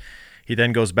checked in. He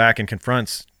then goes back and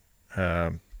confronts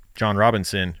John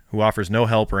Robinson, who offers no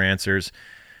help or answers.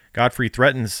 Godfrey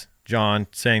threatens John,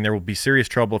 saying there will be serious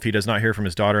trouble if he does not hear from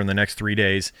his daughter in the next 3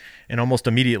 days. And almost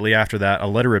immediately after that, a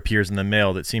letter appears in the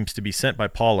mail that seems to be sent by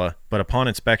Paula, but upon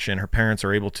inspection, her parents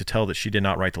are able to tell that she did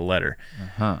not write the letter.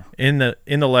 In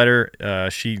the letter,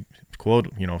 she,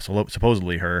 quote,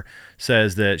 supposedly her,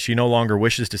 says that she no longer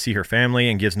wishes to see her family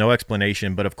and gives no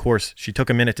explanation, but of course, she took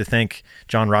a minute to thank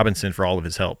John Robinson for all of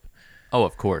his help. Oh,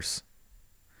 of course.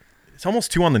 It's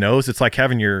almost too on the nose. It's like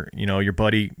having your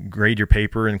buddy grade your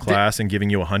paper in class and giving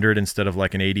you 100 instead of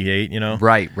like an 88,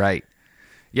 Right.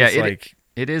 Yeah,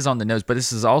 it is on the nose, but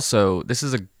this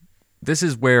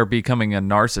is where becoming a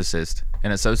narcissist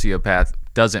and a sociopath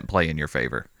doesn't play in your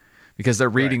favor, because they're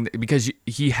reading because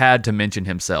he had to mention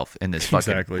himself in this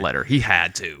fucking letter. He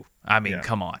had to. I mean,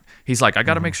 come on. He's like, I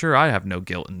got to make sure I have no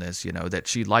guilt in this, that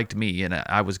she liked me and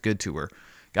I was good to her.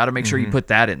 Got to make sure you put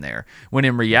that in there. When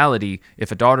in reality,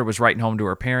 if a daughter was writing home to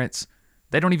her parents,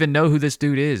 they don't even know who this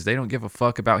dude is. They don't give a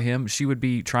fuck about him. She would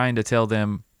be trying to tell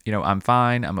them, I'm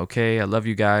fine. I'm okay. I love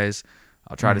you guys.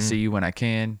 I'll try to see you when I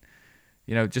can.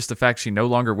 Just the fact she no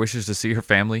longer wishes to see her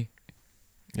family.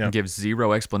 Yep. And gives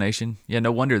zero explanation. Yeah,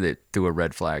 no wonder that threw a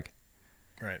red flag.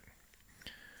 Right.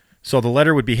 So the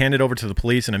letter would be handed over to the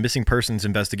police and a missing persons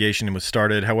investigation was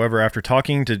started. However, after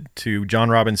talking to John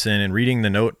Robinson and reading the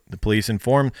note, the police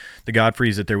informed the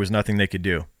Godfreys that there was nothing they could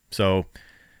do. So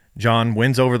John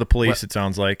wins over the police, it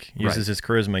sounds like, uses his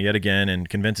charisma yet again and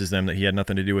convinces them that he had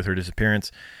nothing to do with her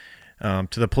disappearance.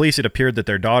 To the police, it appeared that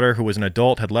their daughter, who was an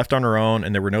adult, had left on her own,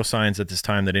 and there were no signs at this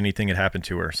time that anything had happened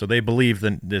to her. So they believed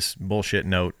this bullshit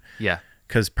note. Yeah.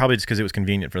 Probably just because it was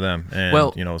convenient for them and,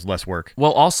 it was less work.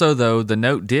 Well, also, though, the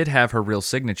note did have her real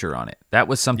signature on it. That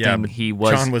was something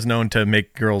John was known to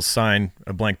make girls sign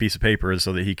a blank piece of paper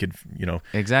so that he could,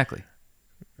 Exactly.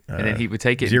 And then he would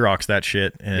take it. Xerox that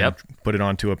shit and put it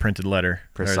onto a printed letter.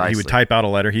 Precisely. He would type out a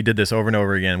letter. He did this over and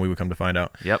over again. We would come to find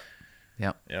out. Yep.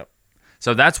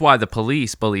 So that's why the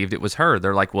police believed it was her.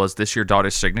 They're like, well, is this your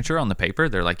daughter's signature on the paper?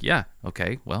 They're like, yeah.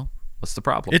 Okay, well, what's the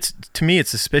problem? To me,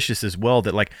 it's suspicious as well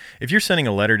that, like, if you're sending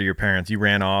a letter to your parents, you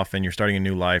ran off and you're starting a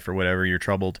new life or whatever, you're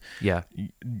troubled. Yeah.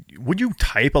 Would you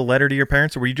type a letter to your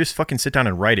parents, or would you just fucking sit down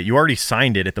and write it? You already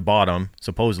signed it at the bottom,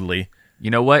 supposedly. You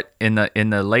know what? In the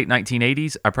late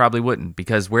 1980s, I probably wouldn't,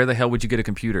 because where the hell would you get a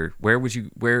computer? Where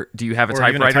do you have a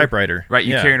typewriter? Even a typewriter. Right,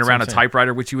 you're carrying around a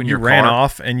typewriter with you in your car. You ran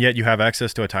off, and yet you have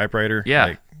access to a typewriter. Yeah.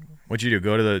 Like, what'd you do?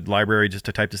 Go to the library just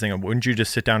to type this thing up? Wouldn't you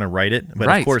just sit down and write it? But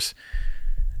right. Of course,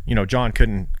 John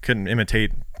couldn't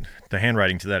imitate the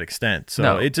handwriting to that extent.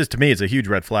 So it just, to me, it's a huge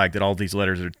red flag that all these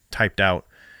letters are typed out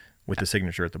with the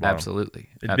signature at the bottom. Absolutely.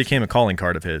 It became a calling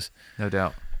card of his. No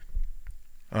doubt.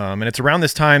 And it's around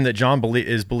this time that John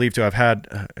is believed to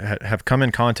have come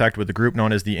in contact with a group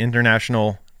known as the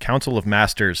International Council of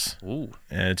Masters. Ooh.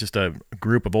 And it's just a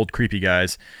group of old creepy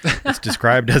guys. It's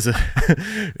described as a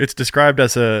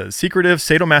secretive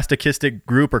sadomasochistic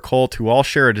group or cult who all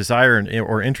share a desire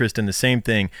or interest in the same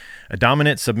thing: a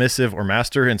dominant, submissive, or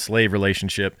master and slave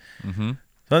relationship. Mm-hmm.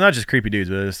 So not just creepy dudes,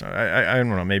 but I don't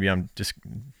know. Maybe I'm just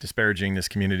disparaging this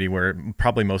community where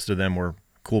probably most of them were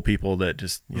cool people that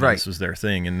just this was their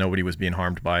thing and nobody was being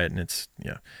harmed by it, and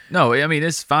no, I mean,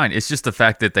 it's fine. It's just the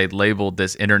fact that they labeled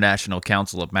this International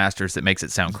Council of Masters that makes it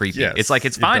sound creepy. Yes, it's like,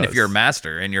 it's fine if you're a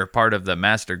master and you're part of the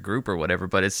master group or whatever,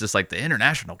 but it's just like the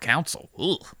International Council.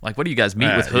 Ugh. Like, what do you guys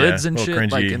meet with hoods and shit?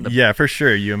 Cringy. Like for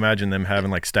sure. You imagine them having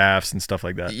like staffs and stuff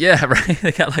like that. Yeah, right.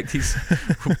 They got like these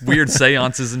weird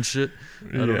seances and shit.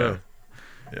 I don't know.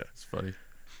 Yeah, it's funny.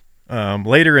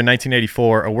 Later in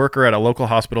 1984, a worker at a local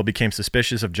hospital became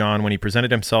suspicious of John when he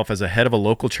presented himself as a head of a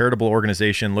local charitable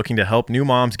organization looking to help new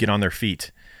moms get on their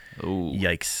feet. Ooh.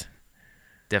 Yikes.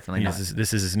 Definitely not.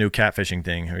 This is his new catfishing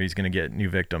thing, where he's going to get new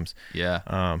victims.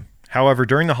 Yeah. However,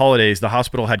 during the holidays, the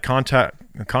hospital had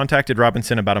contacted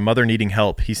Robinson about a mother needing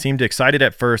help. He seemed excited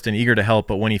at first and eager to help,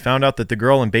 but when he found out that the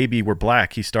girl and baby were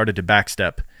black, he started to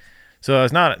backstep. So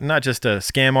it's not just a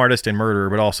scam artist and murderer,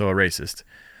 but also a racist.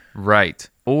 Right.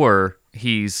 Or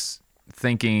he's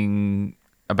thinking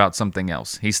about something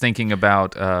else. He's thinking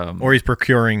about... or he's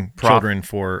procuring children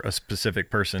for a specific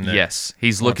person. Yes.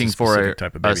 He's looking for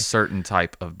a certain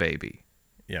type of baby.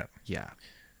 Yeah. Yeah.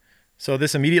 So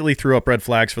this immediately threw up red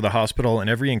flags for the hospital, and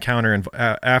every encounter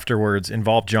afterwards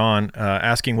involved John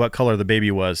asking what color the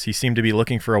baby was. He seemed to be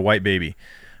looking for a white baby.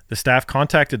 The staff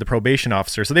contacted the probation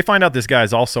officer. So they find out this guy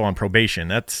is also on probation.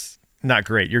 That's not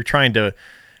great. You're trying to...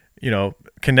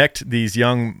 connect these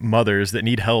young mothers that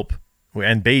need help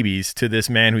and babies to this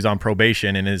man who's on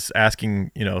probation and is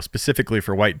asking, specifically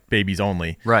for white babies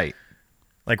only. Right.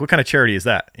 Like, what kind of charity is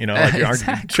that?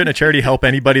 Exactly. Shouldn't a charity help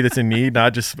anybody that's in need,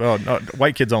 not just no,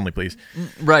 white kids only, please?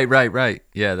 Right.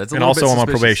 Yeah, that's a and little also bit I'm on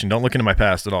suspicious. probation. Don't look into my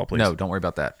past at all, please. No, don't worry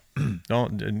about that.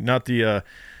 Not the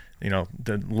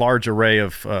the large array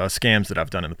of scams that I've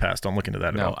done in the past. Don't look into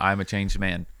that at all. No, I'm a changed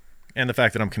man. And the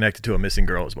fact that I'm connected to a missing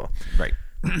girl as well. Right.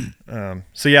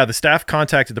 The staff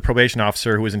contacted the probation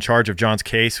officer who was in charge of John's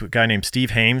case, a guy named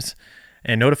Steve Hames,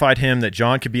 and notified him that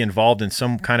John could be involved in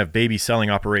some kind of baby selling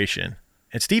operation.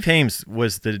 And Steve Hames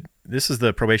this is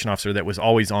the probation officer that was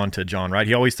always on to John, right?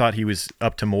 He always thought he was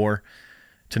up to more,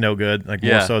 to no good, like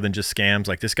more so than just scams.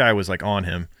 Like, this guy was like on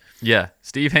him. Yeah,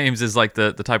 Steve Hames is like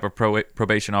the type of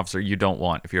probation officer you don't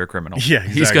want if you're a criminal. Yeah,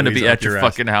 exactly. He's going to be at your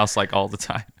fucking house like all the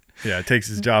time. Yeah, it takes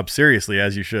his job seriously,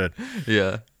 as you should.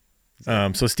 Yeah.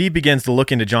 So Steve begins to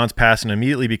look into John's past and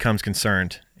immediately becomes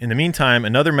concerned. In the meantime,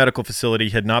 another medical facility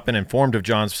had not been informed of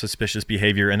John's suspicious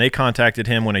behavior, and they contacted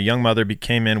him when a young mother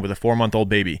came in with a 4-month-old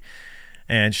baby.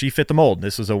 And she fit the mold.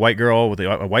 This was a white girl with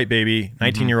a white baby,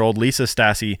 19-year-old Lisa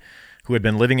Stassi, who had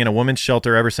been living in a women's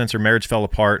shelter ever since her marriage fell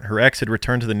apart. Her ex had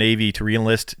returned to the Navy to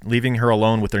re-enlist, leaving her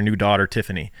alone with their new daughter,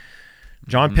 Tiffany.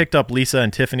 John picked up Lisa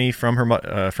and Tiffany from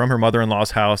her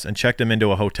mother-in-law's house and checked them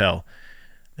into a hotel.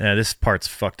 Yeah, this part's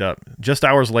fucked up. Just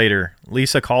hours later,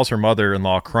 Lisa calls her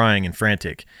mother-in-law crying and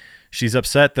frantic. She's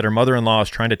upset that her mother-in-law is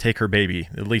trying to take her baby.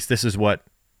 At least this is what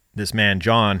this man,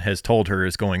 John, has told her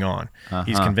is going on.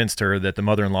 He's convinced her that the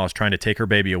mother-in-law is trying to take her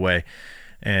baby away.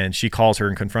 And she calls her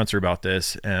and confronts her about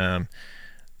this. The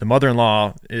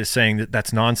mother-in-law is saying that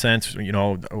that's nonsense. You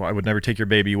know, I would never take your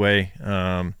baby away.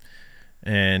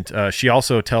 And she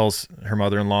also tells her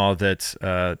mother-in-law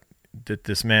that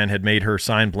this man had made her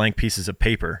sign blank pieces of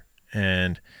paper,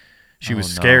 and she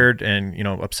was scared and, you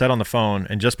know, upset on the phone.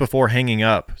 And just before hanging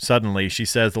up, suddenly she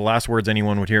says the last words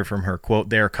anyone would hear from her, quote,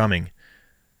 "They are coming,"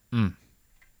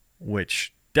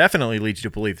 which definitely leads you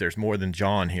to believe there's more than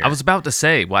John here. I was about to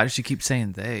say, why does she keep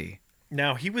saying they?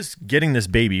 Now, he was getting this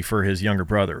baby for his younger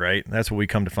brother, right? That's what we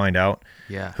come to find out.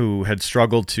 Yeah. Who had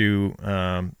struggled to,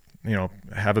 you know,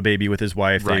 have a baby with his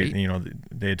wife. Right. They, you know,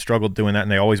 they had struggled doing that,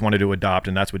 and they always wanted to adopt,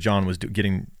 and that's what John was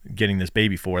getting this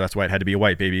baby for. That's why it had to be a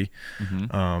white baby.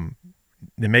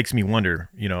 It makes me wonder,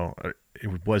 you know,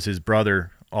 was his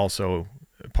brother also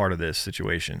part of this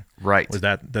situation? Right. Was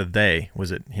that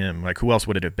was it him? Like, who else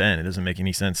would it have been? It doesn't make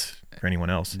any sense for anyone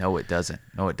else. No, it doesn't.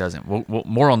 We'll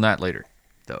more on that later,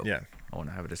 though. Yeah. I want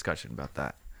to have a discussion about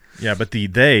that. Yeah, but the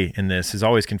they in this has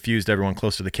always confused everyone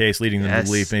close to the case, leading them to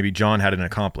believe maybe John had an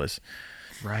accomplice.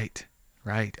 Right.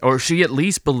 Or she at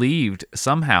least believed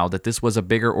somehow that this was a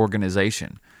bigger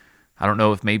organization. I don't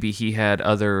know if maybe he had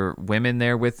other women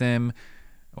there with him,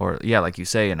 or, yeah, like you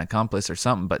say, an accomplice or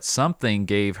something, but something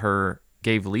gave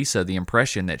Lisa the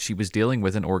impression that she was dealing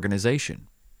with an organization.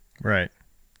 Right.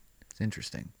 It's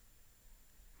interesting.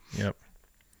 Yep.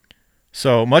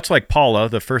 So much like Paula,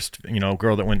 the first, you know,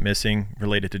 girl that went missing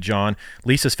related to John,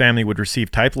 Lisa's family would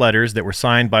receive typed letters that were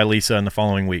signed by Lisa in the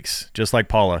following weeks. Just like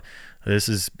Paula, this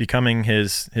is becoming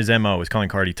his MO, his calling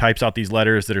card. He types out these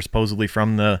letters that are supposedly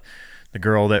from the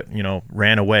girl that, you know,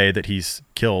 ran away, that he's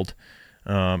killed,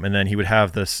 and then he would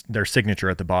have their signature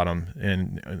at the bottom.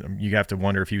 And you have to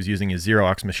wonder if he was using his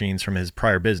Xerox machines from his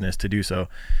prior business to do so.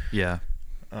 Yeah.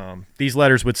 These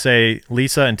letters would say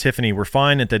Lisa and Tiffany were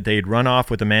fine and that they'd run off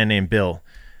with a man named Bill.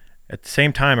 At the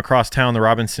same time, across town, the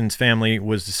Robinsons family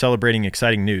was celebrating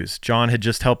exciting news. John had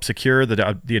just helped secure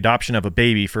the adoption of a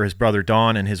baby for his brother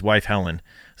Don and his wife Helen.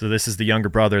 So this is the younger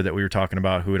brother that we were talking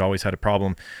about, who had always had a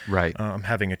problem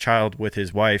having a child with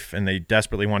his wife, and they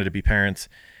desperately wanted to be parents.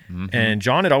 And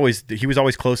John he was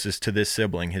always closest to this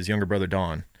sibling, his younger brother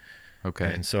Don.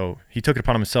 Okay. And so he took it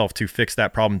upon himself to fix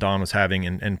that problem Don was having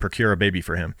and procure a baby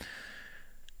for him.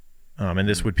 And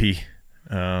this would be,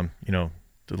 you know,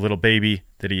 the little baby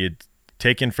that he had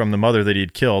taken from the mother that he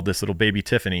had killed, this little baby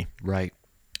Tiffany. Right.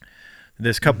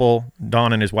 This couple,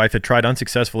 Don and his wife, had tried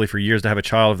unsuccessfully for years to have a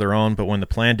child of their own, but when the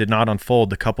plan did not unfold,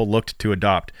 the couple looked to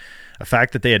adopt, a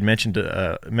fact that they had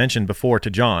mentioned before to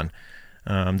John.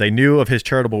 They knew of his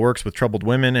charitable works with troubled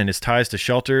women and his ties to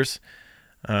shelters.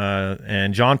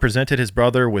 And John presented his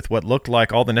brother with what looked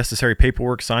like all the necessary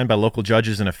paperwork signed by local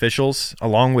judges and officials,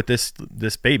 along with this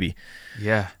baby.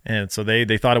 Yeah. And so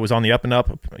they thought it was on the up and up,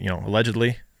 you know,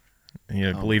 allegedly.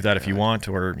 You know, believe that if you want,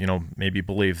 or, you know, maybe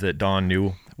believe that Don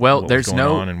knew what was going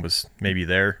on and was maybe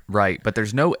there. Right, but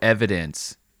there's no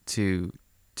evidence to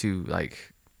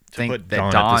like think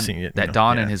that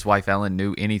Don and his wife Ellen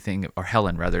knew anything, or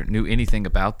Helen rather, knew anything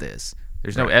about this.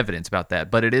 There's no evidence about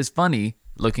that, but it is funny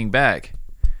looking back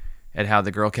at how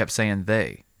the girl kept saying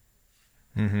they.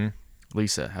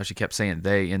 Lisa, how she kept saying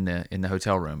they in the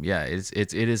hotel room. Yeah,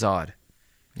 it is odd.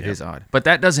 It is odd. But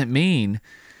that doesn't mean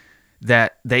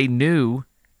that they knew.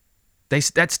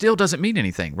 That still doesn't mean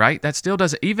anything, right? That still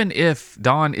doesn't. Even if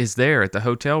Don is there at the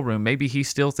hotel room, maybe he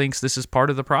still thinks this is part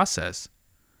of the process.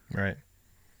 Right.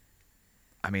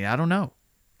 I mean, I don't know.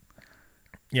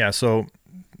 Yeah. So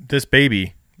this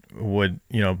baby would,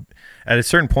 you know, at a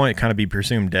certain point kind of be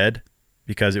presumed dead,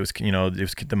 because it was, you know,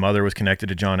 the mother was connected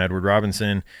to John Edward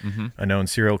Robinson, a known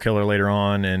serial killer later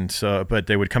on, and so, but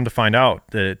they would come to find out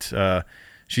that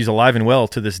she's alive and well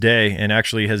to this day, and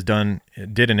actually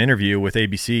did an interview with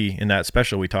ABC in that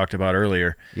special we talked about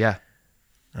earlier. Yeah.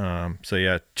 So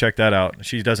yeah, check that out.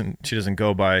 She doesn't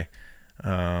go by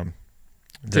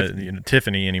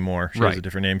Tiffany anymore. She has a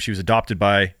different name. She was adopted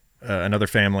by another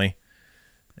family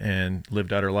and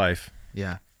lived out her life.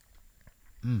 Yeah.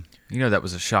 You know, that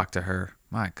was a shock to her.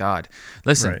 My God.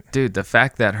 Listen, dude, the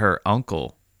fact that her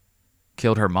uncle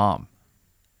killed her mom,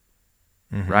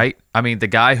 right? I mean, the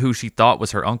guy who she thought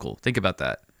was her uncle. Think about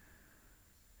that.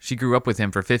 She grew up with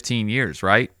him for 15 years,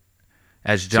 right?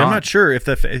 As John. So I'm not sure if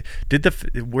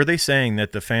were they saying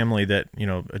that the family that, you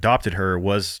know, adopted her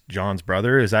was John's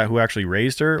brother? Is that who actually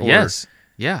raised her? Or? Yes.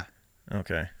 Yeah.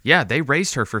 Okay. Yeah, they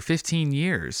raised her for 15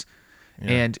 years.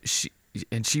 Yeah. And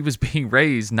and she was being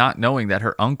raised not knowing that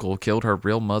her uncle killed her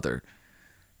real mother.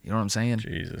 You know what I'm saying?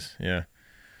 Jesus, yeah.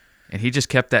 And he just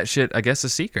kept that shit, I guess, a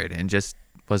secret and just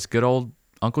was good old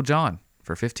Uncle John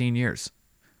for 15 years.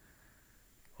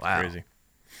 Wow. Crazy.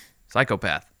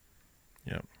 Psychopath.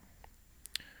 Yep.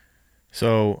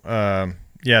 So,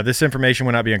 yeah, this information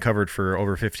would not be uncovered for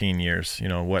over 15 years, you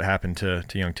know, what happened to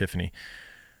young Tiffany.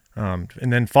 And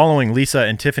then following Lisa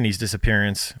and Tiffany's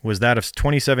disappearance was that of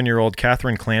 27-year-old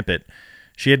Catherine Clampett.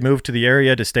 She had moved to the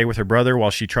area to stay with her brother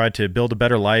while she tried to build a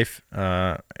better life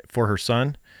for her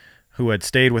son, who had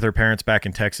stayed with her parents back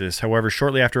in Texas. However,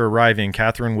 shortly after arriving,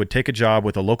 Catherine would take a job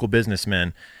with a local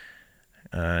businessman.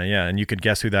 Yeah, and you could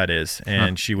guess who that is.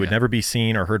 And she would never be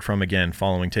seen or heard from again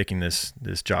following taking this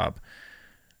job.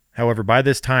 However, by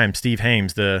this time, Steve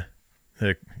Hames, the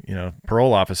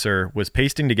parole officer, was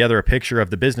pasting together a picture of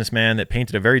the businessman that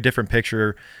painted a very different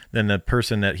picture than the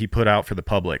person that he put out for the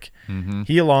public. Mm-hmm.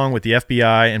 He, along with the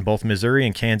FBI and both Missouri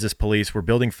and Kansas police, were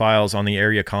building files on the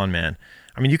area con man.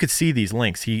 I mean, you could see these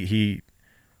links. He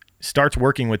starts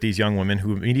working with these young women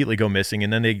who immediately go missing,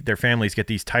 and then their families get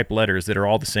these typed letters that are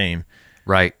all the same.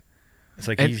 Right. It's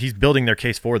like he's building their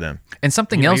case for them. And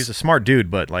something else. He's a smart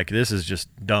dude, but like this is just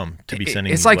dumb to be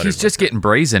sending. It's like he's just getting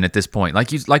brazen at this point.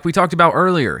 Like we talked about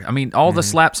earlier. I mean, all the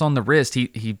slaps on the wrist.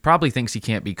 He probably thinks he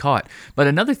can't be caught. But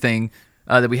another thing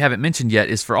that we haven't mentioned yet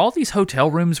is for all these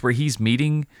hotel rooms where he's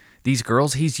meeting these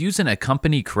girls, he's using a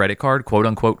company credit card, quote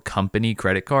unquote company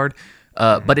credit card,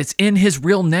 but it's in his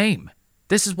real name.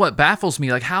 This is what baffles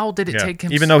me. Like, how did it take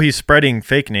him? Even though he's spreading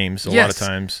fake names a lot of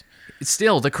times.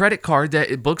 Still, the credit card that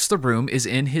it books the room is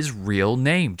in his real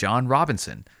name, John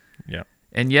Robinson. Yeah.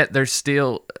 And yet there's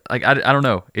still, like, I don't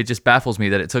know. It just baffles me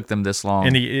that it took them this long.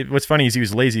 And what's funny is he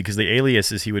was lazy because the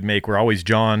aliases he would make were always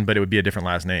John, but it would be a different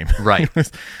last name. Right.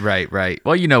 Right.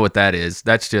 Well, you know what that is.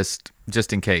 That's just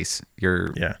in case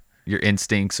your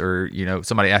instincts or,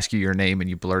 somebody asks you your name and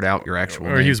you blurt out your actual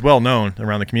name. Or he was well known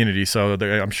around the community, so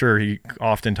I'm sure he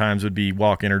oftentimes would be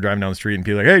walking or driving down the street and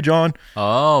be like, "Hey, John."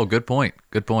 Oh, good point.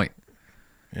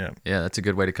 Yeah. Yeah, that's a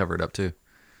good way to cover it up, too.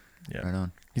 Yeah. Right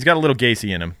on. He's got a little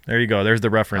Gacy in him. There you go. There's the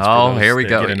reference. Oh, for those here we that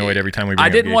go. Get annoyed every time we bring I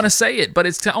didn't up want to say it, but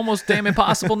it's almost damn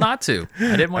impossible not to.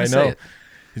 I didn't want to say it.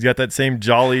 He's got that same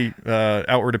jolly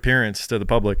outward appearance to the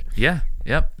public. Yeah.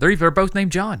 Yep. They're both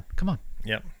named John. Come on.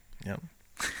 Yep.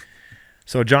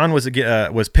 So John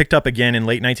was picked up again in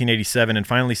late 1987 and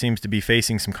finally seems to be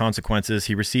facing some consequences.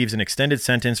 He receives an extended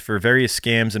sentence for various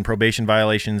scams and probation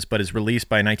violations, but is released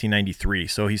by 1993.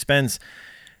 So he spends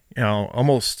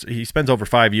over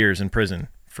 5 years in prison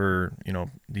for,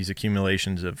 these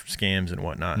accumulations of scams and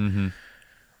whatnot. Mm-hmm.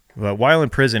 But while in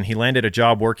prison, he landed a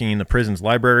job working in the prison's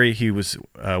library. He was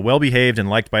well-behaved and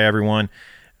liked by everyone,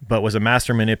 but was a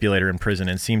master manipulator in prison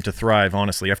and seemed to thrive,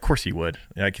 honestly. Of course he would.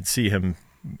 I could see him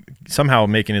somehow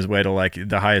making his way to like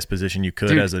the highest position you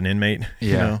could as an inmate.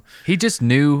 Yeah. He just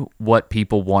knew what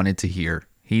people wanted to hear.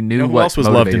 He knew who what else was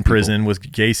loved in people. Prison was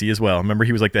Gacy as well. Remember,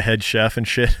 he was like the head chef and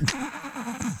shit.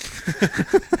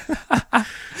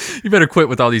 You better quit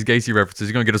with all these Gacy references.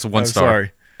 You're going to get us a 1 star.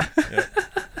 Sorry. Yeah.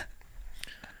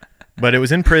 But it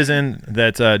was in prison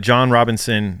that John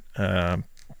Robinson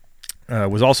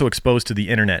was also exposed to the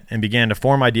internet and began to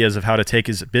form ideas of how to take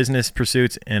his business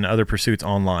pursuits and other pursuits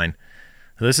online.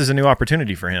 So this is a new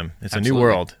opportunity for him. It's a new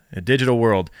world, a digital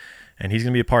world, and he's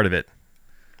going to be a part of it.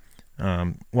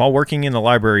 While working in the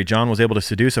library, John was able to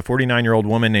seduce a 49-year-old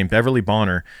woman named Beverly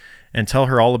Bonner and tell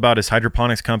her all about his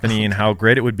hydroponics company and how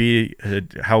great it would be,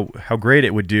 how great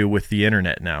it would do with the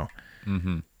internet now.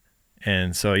 Mm-hmm.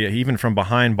 And so, yeah, even from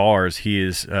behind bars, he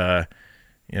is,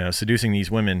 seducing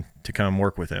these women to come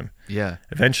work with him. Yeah.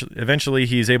 Eventually,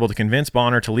 he is able to convince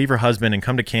Bonner to leave her husband and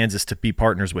come to Kansas to be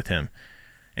partners with him.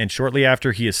 And shortly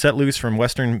after he is set loose from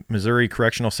Western Missouri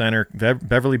Correctional Center,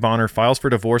 Beverly Bonner files for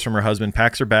divorce from her husband,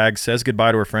 packs her bags, says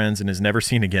goodbye to her friends, and is never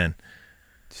seen again.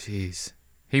 Jeez.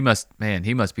 He must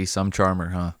be some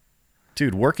charmer, huh?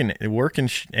 Dude, working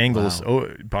angles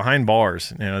behind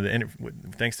bars,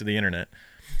 thanks to the internet.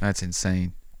 That's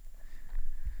insane.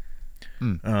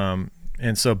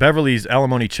 And so Beverly's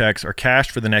alimony checks are cashed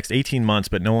for the next 18 months,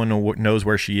 but no one knows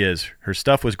where she is. Her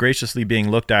stuff was graciously being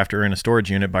looked after in a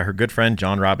storage unit by her good friend,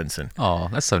 John Robinson. Oh,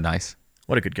 that's so nice.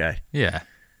 What a good guy. Yeah,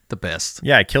 the best.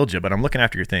 Yeah, I killed you, but I'm looking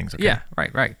after your things. Okay? Yeah,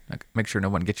 right. Make sure no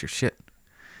one gets your shit.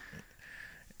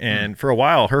 And for a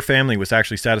while, her family was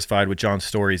actually satisfied with John's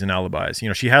stories and alibis.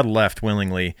 She had left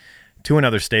willingly to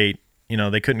another state.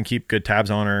 They couldn't keep good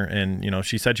tabs on her. And,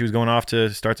 she said she was going off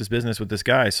to start this business with this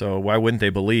guy. So why wouldn't they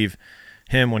believe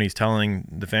him when he's telling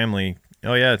the family,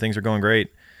 oh, yeah, things are going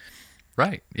great?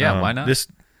 Right. Yeah, why not?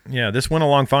 Yeah, this went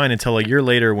along fine until a year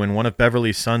later when one of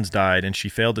Beverly's sons died and she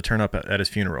failed to turn up at his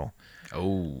funeral.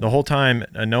 Oh. The whole time,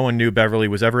 no one knew Beverly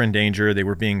was ever in danger. They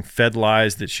were being fed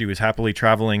lies that she was happily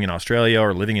traveling in Australia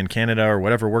or living in Canada or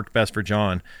whatever worked best for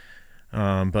John.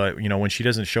 But, when she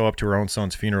doesn't show up to her own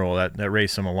son's funeral, that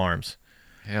raised some alarms.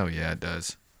 Hell yeah, it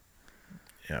does.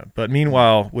 Yeah. But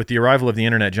meanwhile, with the arrival of the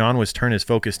internet, John was turned his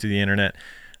focus to the internet,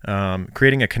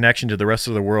 creating a connection to the rest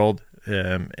of the world,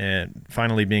 and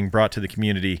finally being brought to the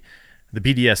community, the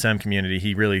BDSM community.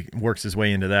 He really works his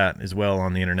way into that as well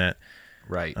on the internet.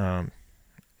 Right.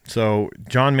 So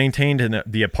John maintained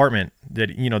the apartment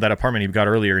that apartment he got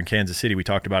earlier in Kansas City, we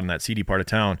talked about in that seedy part of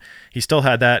town. He still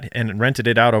had that and rented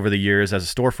it out over the years as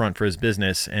a storefront for his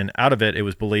business. And out of it, it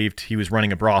was believed he was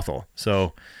running a brothel.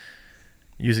 So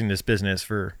using this business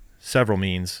for several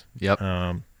means. Yep.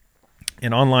 And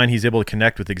online, he's able to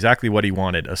connect with exactly what he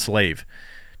wanted, a slave.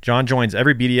 John joins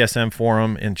every BDSM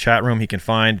forum and chat room he can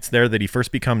find. It's there that he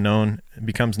first becomes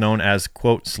known as,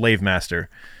 quote, slave master.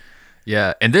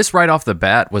 Yeah, and this right off the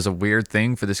bat was a weird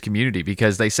thing for this community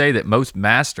because they say that most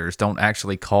masters don't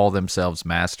actually call themselves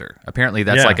master. Apparently,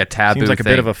 that's like a taboo seems like thing.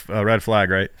 a bit of a red flag,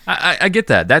 right? I get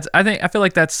that. I feel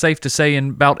like that's safe to say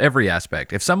in about every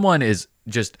aspect. If someone is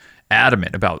just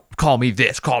adamant about call me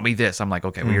this, I'm like,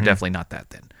 okay, well, you're definitely not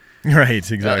that then.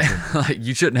 Right, exactly.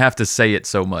 You shouldn't have to say it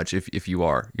so much if you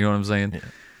are. You know what I'm saying?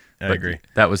 Yeah, I agree.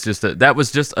 That was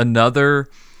just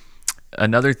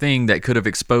another thing that could have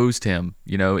exposed him,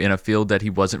 in a field that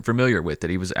he wasn't familiar with, that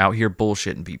he was out here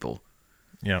bullshitting people.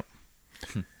 Yeah.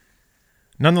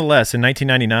 Nonetheless, in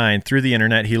 1999, through the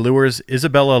internet, he lures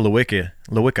Isabella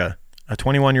Lewicka, a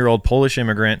 21-year-old Polish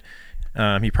immigrant.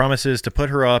 He promises to put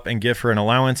her up and give her an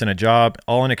allowance and a job,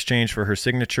 all in exchange for her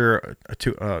signature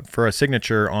for a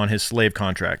signature on his slave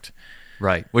contract.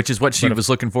 Right, which is what she was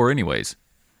looking for anyways.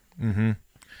 Mm-hmm.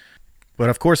 But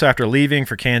of course, after leaving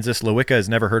for Kansas, Lewicka is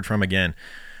never heard from again.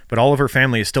 But all of her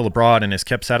family is still abroad and is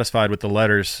kept satisfied with the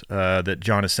letters that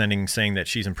John is sending, saying that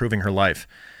she's improving her life.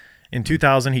 In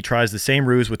 2000, he tries the same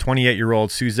ruse with 28-year-old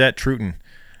Suzette Truton.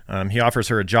 He offers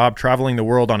her a job traveling the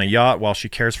world on a yacht while she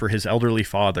cares for his elderly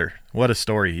father. What a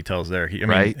story he tells there.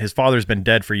 Right. His father's been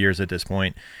dead for years at this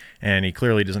point, and he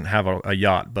clearly doesn't have a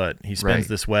yacht, but he spins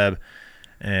this web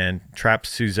and traps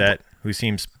Suzette, who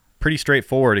seems pretty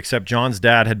straightforward, except John's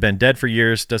dad had been dead for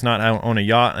years, does not own a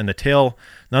yacht, and the tale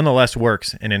nonetheless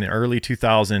works. And in early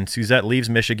 2000, Suzette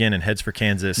leaves Michigan and heads for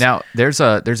Kansas. Now, there's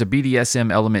a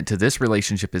BDSM element to this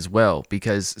relationship as well,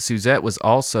 because Suzette was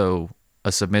also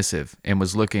a submissive and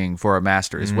was looking for a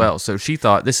master as well. So she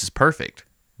thought, this is perfect,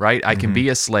 right? I can be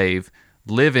a slave,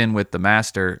 live in with the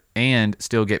master, and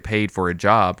still get paid for a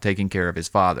job taking care of his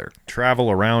father.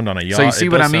 Travel around on a yacht. So you see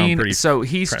what I mean? So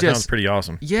he's sounds pretty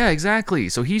awesome. Yeah, exactly.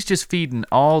 So he's just feeding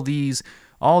all these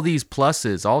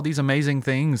pluses, all these amazing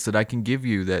things that I can give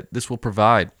you that this will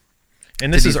provide.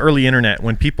 And this is early internet,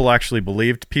 when people actually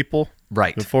believed people.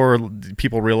 Right. Before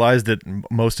people realized that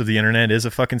most of the internet is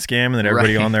a fucking scam and that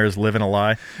everybody on there is living a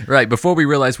lie. Right. Before we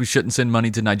realized we shouldn't send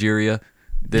money to Nigeria.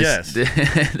 Yes.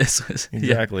 This was,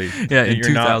 exactly. Yeah, in you're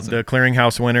 2000. not the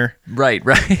clearinghouse winner. Right.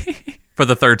 For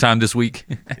the third time this week.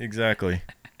 Exactly.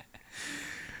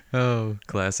 Oh,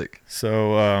 classic.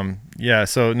 So,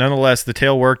 so nonetheless, the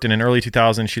tale worked, and in early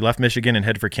 2000, she left Michigan and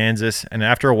headed for Kansas. And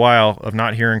after a while of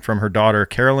not hearing from her daughter,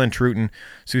 Carolyn Truton,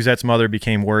 Suzette's mother,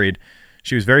 became worried.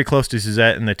 She was very close to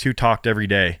Suzette, and the two talked every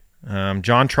day.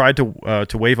 John tried to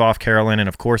wave off Carolyn, and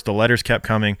of course, the letters kept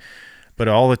coming. But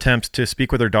all attempts to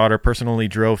speak with her daughter personally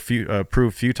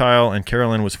proved futile, and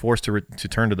Carolyn was forced to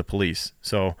turn to the police.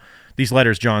 So these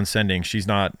letters John's sending, she's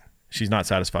not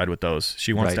satisfied with those.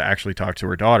 She wants to actually talk to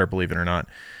her daughter, believe it or not.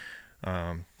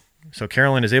 So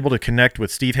Carolyn is able to connect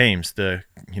with Steve Hames, the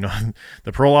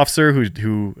parole officer who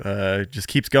just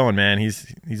keeps going, man.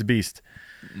 He's a beast.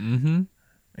 Mm-hmm.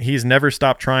 He's never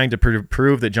stopped trying to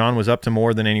prove that John was up to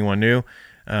more than anyone knew.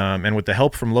 And with the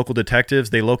help from local detectives,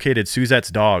 they located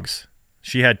Suzette's dogs.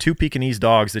 She had 2 Pekingese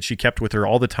dogs that she kept with her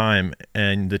all the time,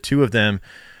 and the 2 of them,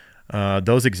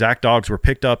 those exact dogs were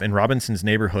picked up in Robinson's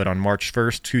neighborhood on March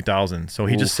 1st, 2000. So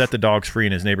he just set the dogs free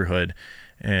in his neighborhood,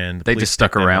 and they just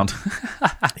stuck around.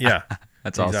 Yeah,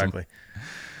 that's awesome. Exactly.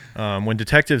 When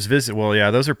detectives visit,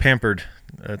 those are pampered.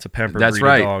 That's a pampered That's breed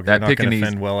right. of dog. That They're not going to Pekingese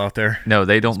fend well out there. No,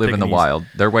 they don't live in the wild.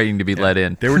 They're waiting to be let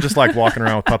in. They were just like walking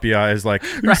around with puppy eyes, like,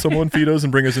 someone feed us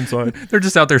and bring us inside. They're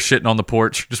just out there shitting on the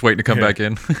porch, just waiting to come back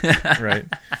in. Right.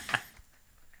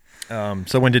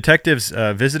 So when detectives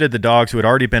visited the dogs who had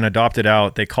already been adopted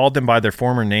out, they called them by their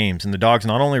former names, and the dogs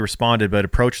not only responded, but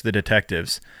approached the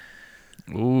detectives.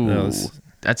 Ooh,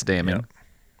 that's damning. Yeah.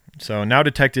 So now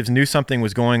detectives knew something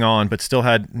was going on, but still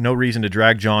had no reason to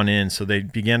drag John in, so they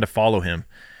began to follow him.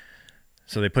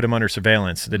 So they put him under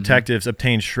surveillance. The detectives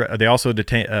obtained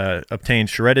obtained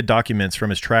shredded documents from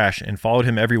his trash and followed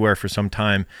him everywhere for some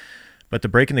time. But the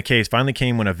break in the case finally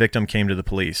came when a victim came to the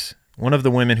police. One of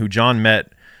the women who John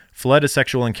met fled a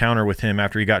sexual encounter with him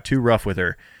after he got too rough with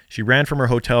her. She ran from her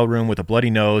hotel room with a bloody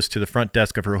nose to the front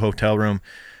desk of her hotel room,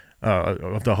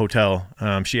 of the hotel.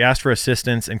 She asked for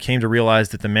assistance and came to realize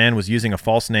that the man was using a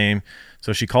false name,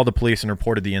 so she called the police and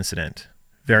reported the incident.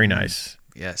 Very nice.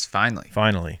 Yes, finally.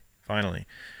 Finally.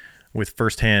 With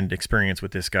firsthand experience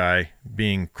with this guy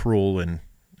being cruel and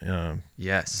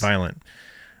violent.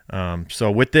 So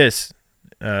with this,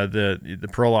 the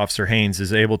parole officer Haynes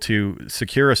is able to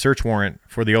secure a search warrant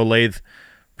for the Olathe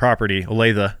property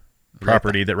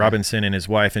that Robinson and his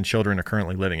wife and children are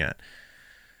currently living at.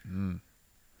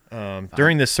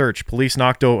 During this search, police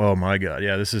knocked over. Oh my God!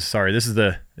 Yeah,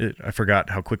 I forgot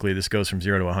how quickly this goes from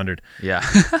 0 to 100. Yeah.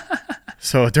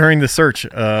 So during the search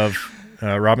of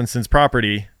Robinson's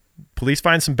property, police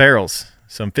find some barrels,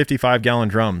 some 55-gallon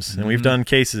drums, and we've done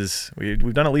cases.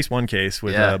 We've done at least one case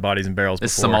with bodies in barrels.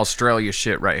 This before. is some Australia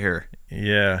shit right here.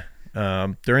 Yeah.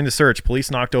 During the search, police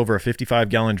knocked over a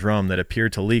 55-gallon drum that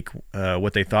appeared to leak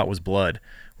what they thought was blood.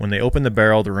 When they opened the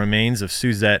barrel, the remains of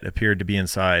Suzette appeared to be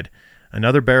inside.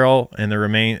 Another barrel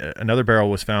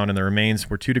was found, and the remains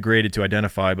were too degraded to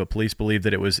identify, but police believed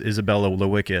that it was Isabella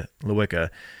Lewicka,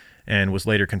 and was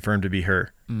later confirmed to be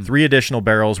her. 3 additional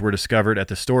barrels were discovered at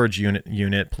the storage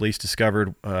unit police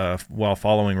discovered while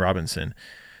following Robinson.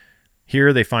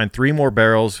 Here they find 3 more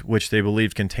barrels, which they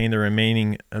believed contained the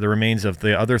remains of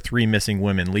the other 3 missing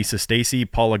women, Lisa Stacy,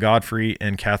 Paula Godfrey,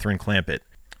 and Catherine Clampett.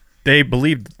 They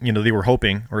believed, they were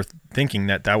hoping or thinking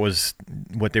that was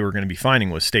what they were going to be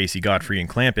finding was Stacy, Godfrey, and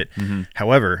Clampett.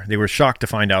 However, they were shocked to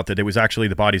find out that it was actually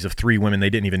the bodies of 3 women they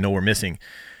didn't even know were missing.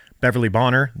 Beverly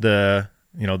Bonner, the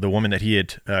woman that he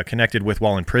had connected with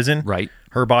while in prison. Right.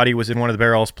 Her body was in one of the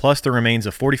barrels, plus the remains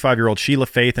of 45-year-old Sheila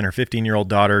Faith and her 15-year-old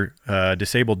daughter,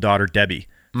 disabled daughter, Debbie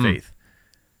Faith.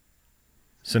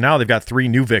 So now they've got 3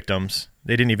 new victims.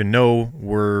 They didn't even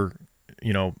know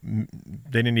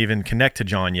they didn't even connect to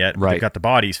John yet. Right. They've got the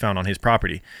bodies found on his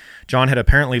property. John had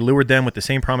apparently lured them with the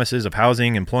same promises of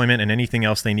housing, employment, and anything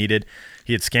else they needed.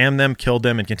 He had scammed them, killed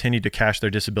them, and continued to cash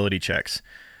their disability checks.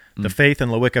 The Faith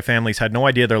and Lewicka families had no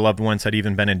idea their loved ones had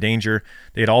even been in danger.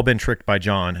 They had all been tricked by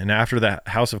John, and after the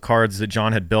house of cards that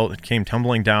John had built came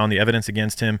tumbling down, the evidence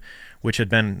against him, which had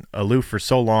been aloof for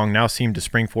so long, now seemed to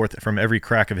spring forth from every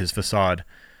crack of his facade.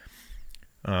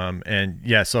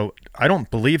 So I don't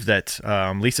believe that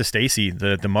Lisa Stacy,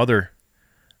 the mother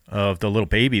of the little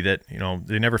baby, that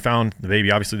they never found the baby.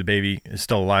 Obviously, the baby is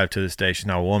still alive to this day. She's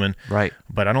now a woman, right?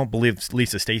 But I don't believe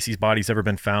Lisa Stacy's body's ever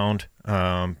been found.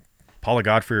 Paula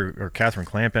Godfrey or Catherine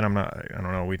Clampett, I don't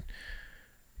know.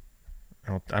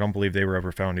 I don't believe they were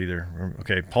ever found either.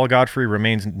 Okay, Paula Godfrey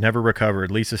remains never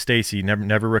recovered. Lisa Stacy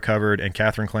never recovered, and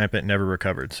Catherine Clampett never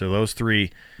recovered. So those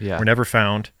 3 were never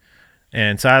found.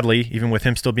 And sadly, even with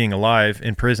him still being alive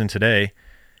in prison today,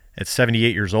 at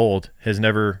 78 years old, has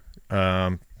never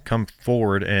come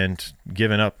forward and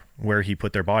given up where he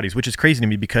put their bodies, which is crazy to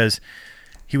me because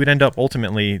he would end up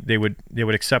ultimately they would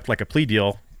accept like a plea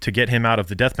deal to get him out of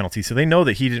the death penalty. So they know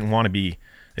that he didn't want to be,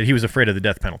 that he was afraid of the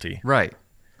death penalty. Right.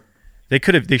 They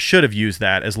should have used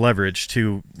that as leverage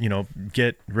to,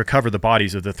 recover the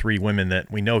bodies of the 3 women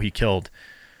that we know he killed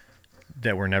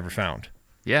that were never found.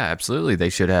 Yeah, absolutely. They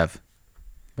should have.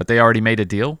 But they already made a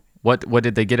deal? What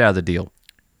did they get out of the deal?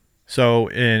 So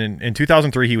in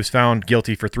 2003, he was found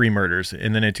guilty for 3 murders.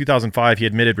 And then in 2005, he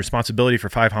admitted responsibility for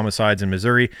 5 homicides in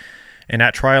Missouri. And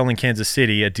at trial in Kansas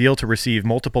City, a deal to receive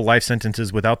multiple life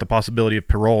sentences without the possibility of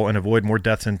parole and avoid more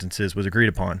death sentences was agreed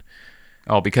upon.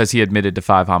 Oh, because he admitted to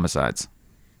 5 homicides.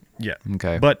 Yeah.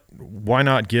 Okay. But why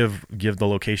not give the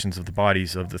locations of the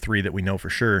bodies of the 3 that we know for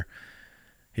sure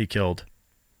he killed?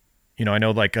 I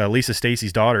know like Lisa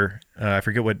Stacy's daughter, I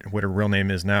forget what her real name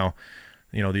is now,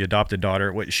 the adopted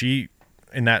daughter, what she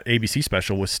in that ABC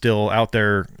special was still out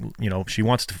there, she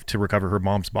wants to recover her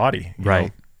mom's body.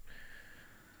 Right.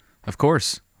 Of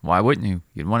course. Why wouldn't you?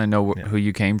 You'd want to know who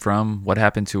you came from, what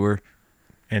happened to her.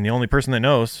 And the only person that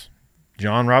knows,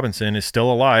 John Robinson, is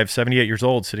still alive, 78 years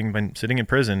old, sitting in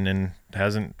prison and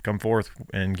hasn't come forth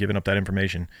and given up that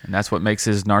information. And that's what makes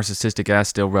his narcissistic ass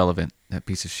still relevant, that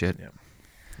piece of shit. Yeah.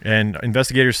 And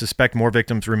investigators suspect more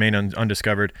victims remain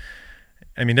undiscovered.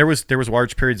 I mean, there was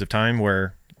large periods of time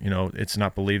where, it's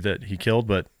not believed that he killed,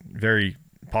 but very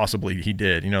possibly he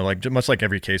did. Like much like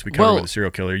every case we cover with a serial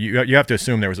killer, you have to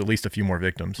assume there was at least a few more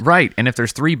victims. Right. And if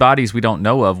there's 3 bodies we don't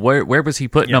know of, where was he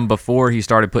putting them before he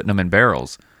started putting them in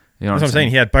barrels? You know That's what I'm saying.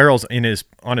 He had barrels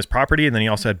on his property, and then he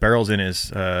also had barrels in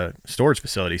his storage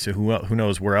facility. So who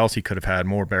knows where else he could have had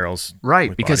more barrels?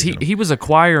 Right, because he was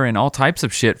acquiring all types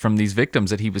of shit from these victims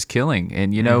that he was killing,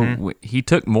 and he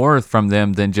took more from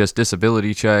them than just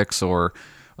disability checks or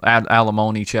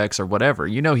alimony checks or whatever.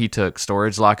 He took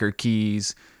storage locker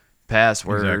keys,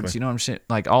 passwords. Exactly. You know what I'm saying?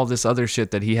 Like all this other shit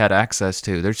that he had access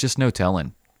to. There's just no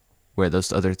telling where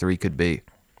those other three could be.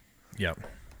 Yep.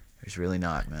 There's really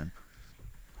not, man.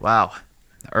 Wow.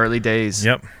 Early days.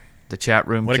 Yep. The chat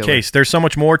room What killer. a case. There's so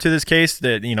much more to this case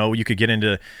that, you could get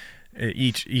into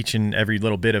each and every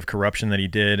little bit of corruption that he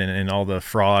did and all the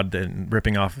fraud and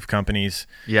ripping off of companies.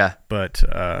 Yeah. But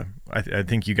I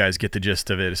think you guys get the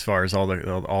gist of it as far as all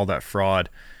that fraud.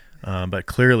 But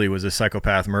clearly was a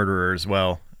psychopath murderer as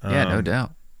well. Yeah, no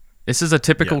doubt. This is a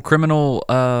typical criminal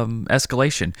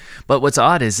escalation. But what's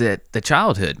odd is that the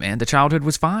childhood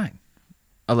was fine.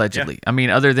 Allegedly. Yeah. I mean,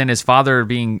 other than his father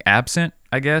being absent,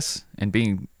 I guess, and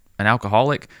being an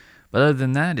alcoholic. But other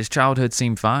than that, his childhood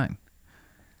seemed fine.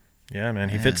 Yeah, man.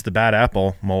 He fits the bad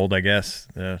apple mold, I guess.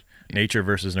 Nature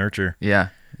versus nurture. Yeah.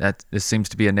 This seems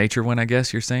to be a nature one, I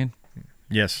guess you're saying?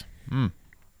 Yes.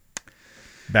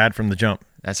 Bad from the jump.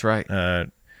 That's right.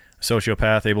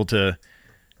 Sociopath, able to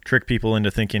trick people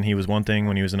into thinking he was one thing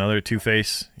when he was another.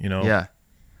 Two-face, Yeah.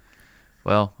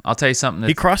 Well, I'll tell you something.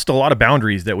 He crossed a lot of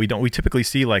boundaries that we typically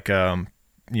see, like, a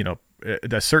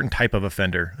certain type of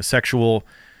offender, a sexual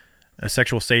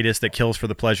sadist that kills for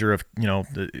the pleasure of,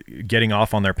 getting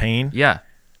off on their pain. Yeah.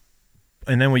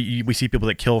 And then we see people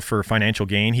that kill for financial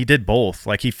gain. He did both.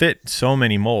 Like, he fit so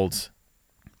many molds.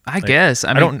 I guess.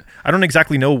 I don't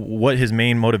exactly know what his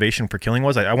main motivation for killing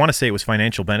was. I want to say it was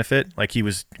financial benefit. Like, he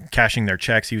was cashing their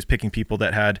checks. He was picking people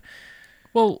that had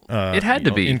it had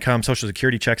to be income, Social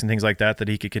Security checks, and things like that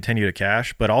he could continue to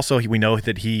cash. But also, we know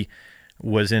that he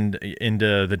was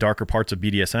into the darker parts of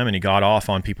BDSM, and he got off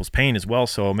on people's pain as well.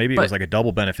 So maybe it was like a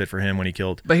double benefit for him when he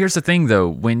killed. But here's the thing, though: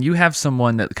 when you have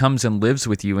someone that comes and lives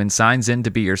with you and signs in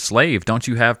to be your slave, don't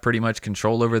you have pretty much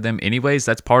control over them anyways?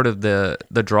 That's part of the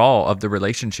draw of the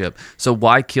relationship. So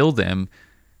why kill them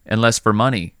unless for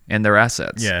money and their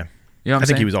assets? Yeah, I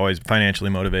think he was always financially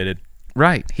motivated.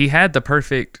 Right. He had the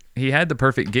perfect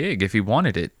gig if he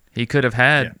wanted it. He could have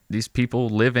had these people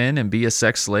live in and be a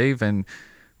sex slave and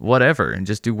whatever and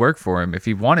just do work for him if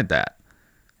he wanted that.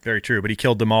 Very true, but he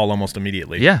killed them all almost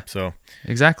immediately. Yeah. So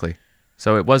exactly.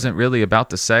 So it wasn't really about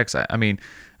the sex. I mean,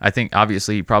 I think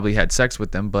obviously he probably had sex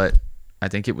with them, but I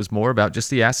think it was more about just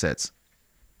the assets.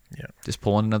 Yeah. Just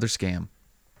pulling another scam.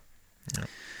 Yeah.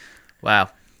 Wow.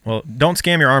 Well, don't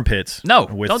scam your armpits. No,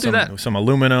 with don't do that. Some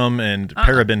aluminum and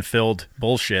paraben-filled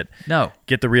bullshit. No.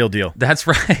 Get the real deal. That's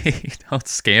right. Don't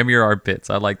scam your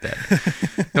armpits. I like that.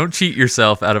 Don't cheat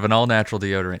yourself out of an all-natural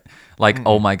deodorant like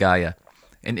Oh My Gaia,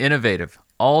 an innovative,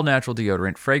 all-natural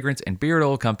deodorant, fragrance, and beard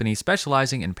oil company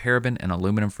specializing in paraben and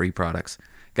aluminum-free products.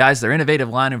 Guys, their innovative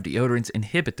line of deodorants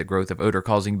inhibit the growth of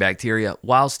odor-causing bacteria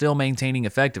while still maintaining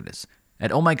effectiveness.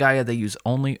 At Oh My Gaia, they use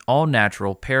only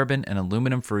all-natural, paraben, and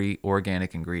aluminum-free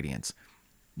organic ingredients.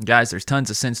 Guys, there's tons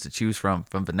of scents to choose from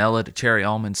vanilla to cherry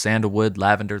almond, sandalwood,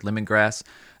 lavender, lemongrass,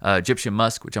 Egyptian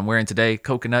musk, which I'm wearing today,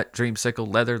 coconut,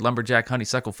 dreamsicle, leather, lumberjack,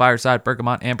 honeysuckle, fireside,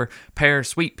 bergamot, amber, pear,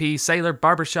 sweet pea, sailor,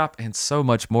 barbershop, and so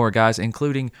much more, guys,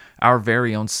 including our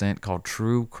very own scent called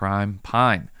True Crime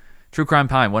Pine. True Crime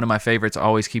Pine, one of my favorites. I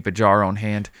always keep a jar on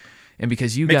hand. And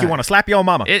because you want to slap your old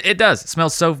mama. It does. It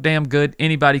smells so damn good.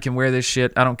 Anybody can wear this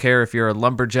shit. I don't care if you're a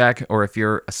lumberjack or if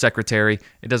you're a secretary.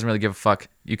 It doesn't really give a fuck.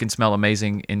 You can smell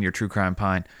amazing in your True Crime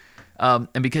Pine.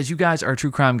 And because you guys are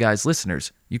True Crime Guys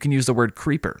listeners, you can use the word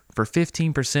creeper for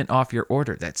 15% off your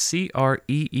order. That's CREEPER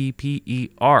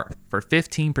for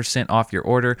 15% off your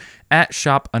order at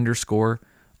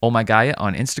shop_ohmygaia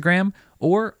on Instagram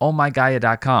or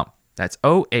ohmygaia.com. That's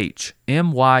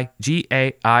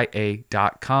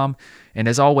OHMYGAIA.com. And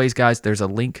as always, guys, there's a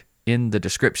link in the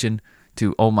description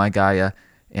to Oh My Gaia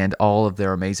and all of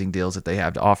their amazing deals that they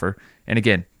have to offer. And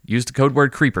again, use the code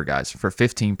word CREEPER, guys, for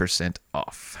 15%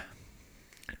 off.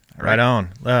 Right on.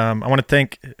 I want to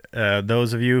thank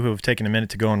those of you who have taken a minute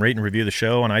to go and rate and review the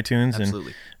show on iTunes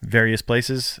and various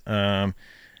places.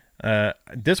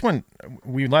 This one,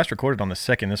 we last recorded on the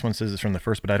 2nd. This one says it's from the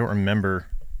 1st, but I don't remember.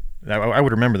 I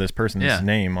would remember this person's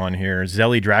name on here.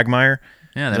 Zelly Dragmeyer.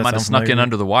 Yeah, they might have snuck in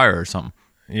under the wire or something.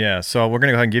 Yeah, so we're going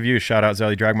to go ahead and give you a shout out.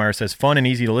 Zelly Dragmeyer says, fun and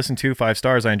easy to listen to, 5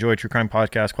 stars. I enjoy True Crime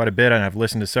Podcast quite a bit, and I've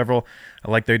listened to several. I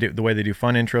like the way they do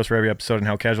fun intros for every episode and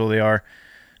how casual they are.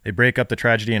 They break up the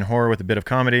tragedy and horror with a bit of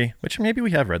comedy, which maybe we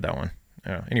have read that one.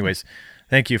 Anyways,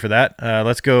 thank you for that.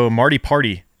 Let's go Marty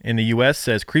Party in the U.S.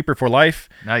 says Creeper for life.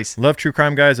 Nice. Love true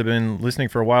crime, guys. I've been listening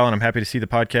for a while, and I'm happy to see the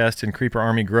podcast and Creeper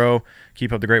Army grow.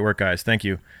 Keep up the great work, guys. Thank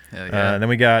you. Yeah. Then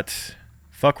we got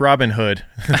Fuck Robin Hood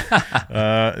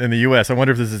in the U.S. I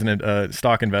wonder if this is a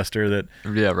stock investor that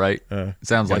right.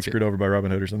 Sounds got like screwed over by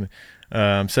Robin Hood or something.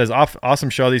 Says, awesome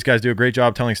show. These guys do a great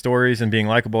job telling stories and being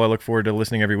likable. I look forward to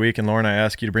listening every week. And Lauren, I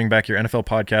ask you to bring back your NFL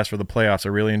podcast for the playoffs. I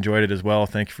really enjoyed it as well.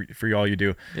 Thank you for all you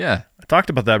do. Yeah. I talked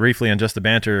about that briefly on Just the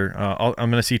Banter. I'm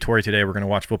going to see Tori today. We're going to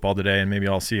watch football today, and maybe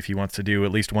I'll see if he wants to do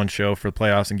at least one show for the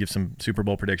playoffs and give some Super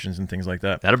Bowl predictions and things like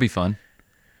that. That'll be fun.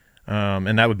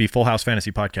 And that would be Full House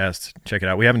Fantasy Podcast. Check it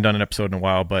out. We haven't done an episode in a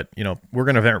while, but we're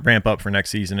going to ramp up for next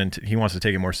season, and he wants to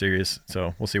take it more serious.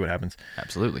 So we'll see what happens.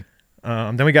 Absolutely.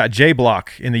 Then we got J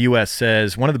Block in the U.S.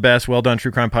 says, one of the best, well done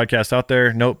true crime podcasts out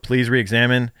there. Note, please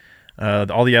re-examine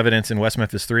all the evidence in West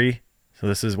Memphis 3. So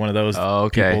this is one of those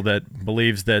people that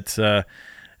believes that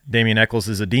Damien Eccles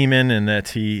is a demon and that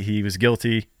he was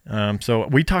guilty. So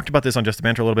we talked about this on Just the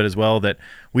Banter a little bit as well, that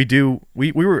we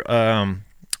were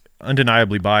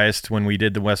undeniably biased when we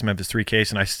did the West Memphis 3 case,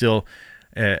 and I still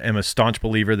am a staunch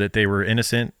believer that they were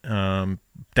innocent.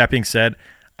 That being said,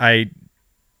 I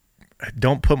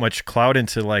don't put much clout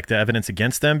into like the evidence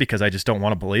against them because I just don't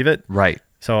want to believe it. Right.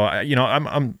 So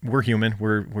we're human.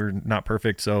 We're not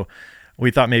perfect. So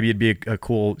we thought maybe it'd be a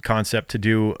cool concept to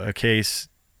do a case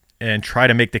and try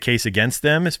to make the case against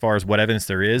them as far as what evidence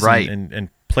there is, right, and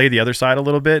play the other side a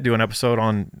little bit. Do an episode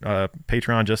on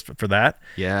Patreon just for that.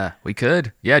 Yeah, we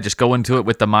could. Yeah, just go into it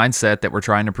with the mindset that we're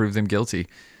trying to prove them guilty.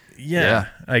 Yeah,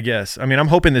 I guess. I mean, I'm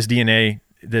hoping this DNA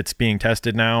that's being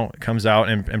tested now comes out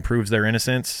and proves their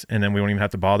innocence, and then we won't even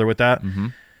have to bother with that. Mm-hmm.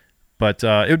 But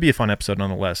it would be a fun episode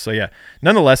nonetheless. So yeah,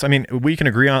 nonetheless, I mean, we can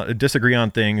disagree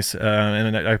on things,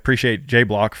 and I appreciate J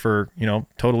Block for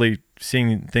totally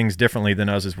seeing things differently than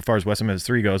us as far as West Memphis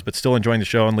 3 goes, but still enjoying the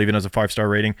show and leaving us a 5-star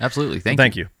rating. Absolutely,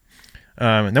 thank you.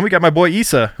 And then we got my boy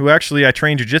Issa, who actually I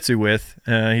trained jiu-jitsu with.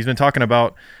 He's been talking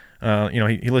about.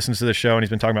 He listens to the show and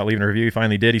he's been talking about leaving a review. He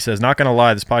finally did. He says, not going to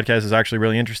lie, this podcast is actually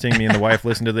really interesting. Me and the wife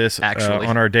listened to this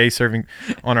on our day serving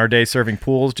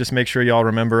pools. Just make sure y'all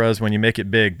remember us when you make it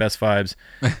big. Best vibes.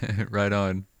 Right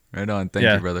on. Thank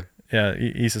you, brother. Yeah.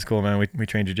 Issa's cool, man. We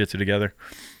trained jiu-jitsu together.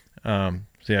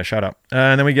 So yeah, shout out.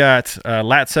 And then we got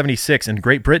Lat76 in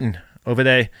Great Britain over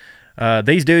there.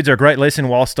 These dudes are great listen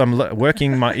whilst I'm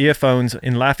working my earphones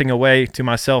and laughing away to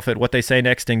myself at what they say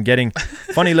next and getting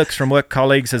funny looks from work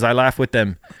colleagues as I laugh with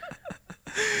them.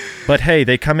 But hey,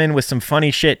 they come in with some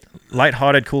funny shit,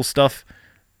 lighthearted, cool stuff,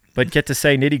 but get to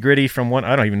say nitty gritty from one.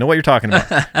 I don't even know what you're talking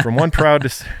about. From one proud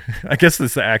to, I guess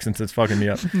it's the accents that's fucking me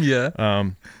up. Yeah.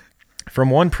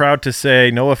 From one proud to say,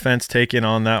 no offense taken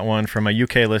on that one from a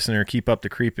UK listener. Keep up the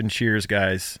creep and cheers,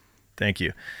 guys. Thank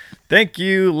you,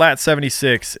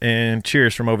 Lat76, and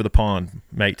cheers from over the pond,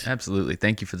 mate. Absolutely.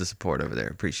 Thank you for the support over there.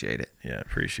 Appreciate it. Yeah,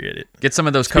 appreciate it. Get some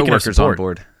of those coworkers on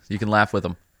board. You can laugh with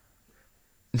them.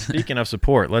 Speaking of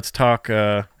support, let's talk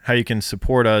how you can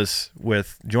support us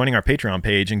with joining our Patreon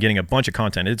page and getting a bunch of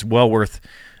content. It's well worth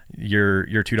your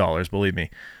 $2, believe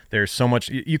me. There's so much.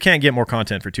 You can't get more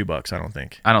content for $2, I don't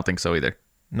think. I don't think so either.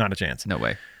 Not a chance. No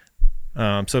way. So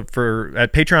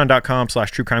at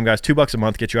patreon.com/truecrimeguys, $2 a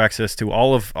month gets you access to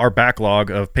all of our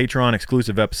backlog of Patreon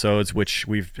exclusive episodes, which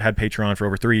we've had Patreon for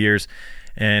over 3 years.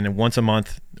 And once a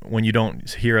month, when you don't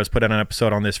hear us put out an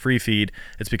episode on this free feed,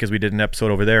 it's because we did an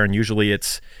episode over there. And usually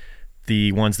it's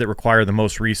the ones that require the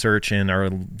most research and are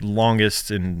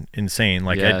longest and insane,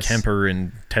 like Ed Kemper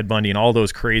and Ted Bundy and all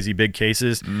those crazy big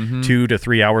cases, 2 to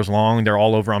 3 hours long. They're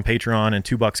all over on Patreon, and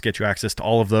 $2 get you access to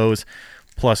all of those,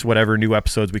 plus whatever new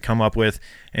episodes we come up with.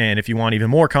 And if you want even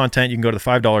more content, you can go to the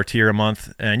 $5 tier a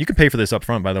month, and you can pay for this up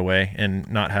front, by the way, and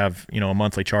not have a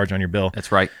monthly charge on your bill.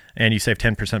 That's right. And you save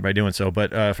 10% by doing so.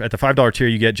 But at the $5 tier,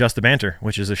 you get Just the Banter,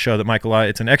 which is a show that Michael,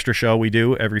 it's an extra show we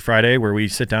do every Friday where we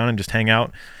sit down and just hang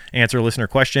out, answer listener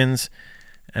questions,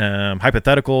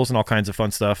 hypotheticals, and all kinds of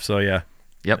fun stuff. So yeah.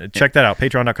 Yep. Check that out,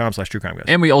 patreon.com/truecrimeguys.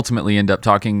 And we ultimately end up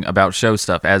talking about show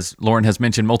stuff, as Lauren has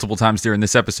mentioned multiple times during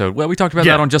this episode. Well, we talked about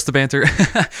that on Just the Banter.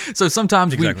 So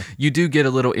sometimes you do get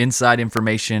a little inside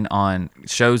information on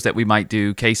shows that we might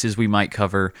do, cases we might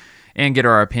cover, and get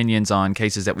our opinions on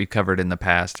cases that we've covered in the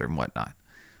past and whatnot.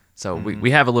 So we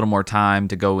have a little more time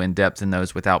to go in depth in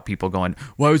those without people going,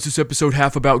 why is this episode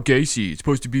half about Gacy? It's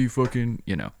supposed to be fucking,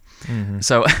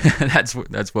 So that's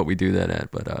what we do that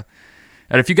at. But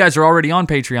and if you guys are already on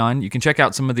Patreon, you can check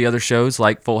out some of the other shows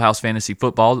like Full House Fantasy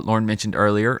Football that Lauren mentioned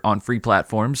earlier on free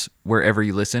platforms wherever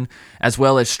you listen, as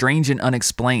well as Strange and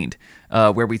Unexplained,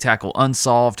 where we tackle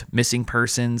unsolved, missing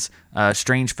persons,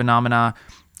 strange phenomena,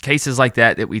 cases like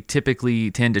that we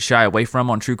typically tend to shy away from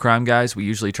on True Crime Guys. We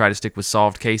usually try to stick with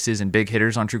solved cases and big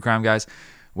hitters on True Crime Guys.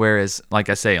 Whereas, like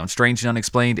I say, on Strange and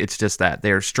Unexplained, it's just that.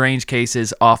 They're strange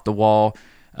cases, off the wall,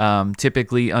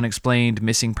 typically unexplained,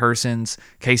 missing persons,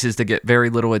 cases that get very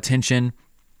little attention.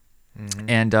 Mm-hmm.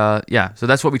 And so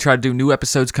that's what we try to do. New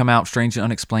episodes come out, Strange and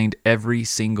Unexplained, every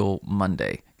single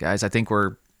Monday. Guys, I think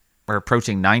we're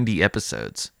approaching 90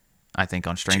 episodes, I think,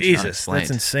 on Strange and Unexplained. Jesus,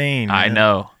 that's insane, man. I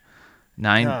know.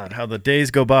 God, how the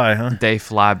days go by, huh? They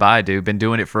fly by, dude. Been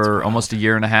doing it for almost a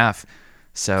year and a half.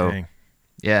 So, Dang.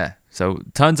 Yeah. So,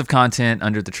 tons of content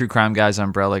under the True Crime Guys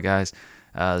umbrella, guys.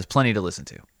 There's plenty to listen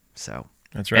to. So,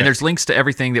 that's right. And there's links to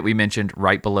everything that we mentioned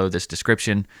right below this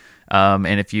description.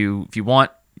 And if you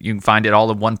want, you can find it all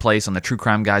in one place on the True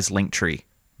Crime Guys link tree.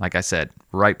 Like I said,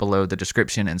 right below the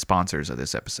description and sponsors of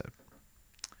this episode.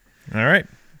 All right.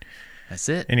 That's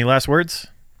it. Any last words?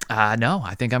 No,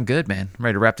 I think I'm good, man. I'm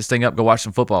ready to wrap this thing up, go watch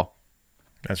some football.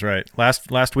 That's right.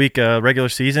 Last week, regular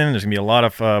season, there's going to be a lot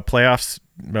of playoffs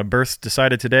berths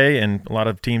decided today and a lot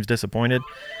of teams disappointed.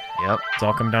 Yep. It's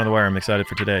all coming down the wire. I'm excited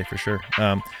for today, for sure.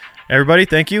 Everybody,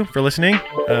 thank you for listening.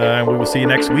 And we will see you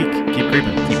next week. Keep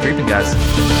creeping. Keep creeping, guys.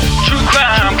 True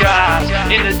Crime Guys.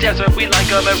 In the desert, we like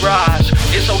a mirage.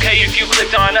 It's okay if you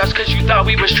clicked on us because you thought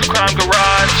we was True Crime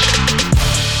Garage.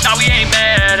 Now we ain't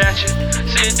mad at you.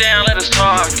 Sit down, let us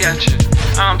talk at you.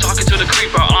 I'm talking to the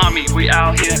creeper army. We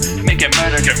out here making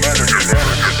murder. True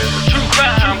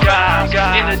Crime Guys.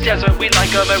 In the desert, we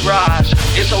like a mirage.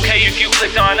 It's okay if you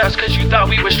clicked on us because you thought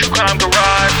we was True Crime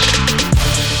Garage.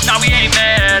 Now we ain't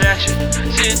mad at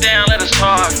you. Sit down, let us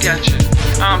talk at you.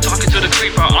 I'm talking to the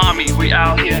creeper army. We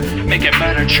out here making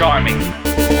murder charming.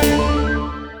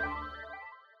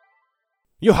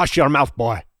 You hush your mouth,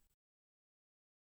 boy.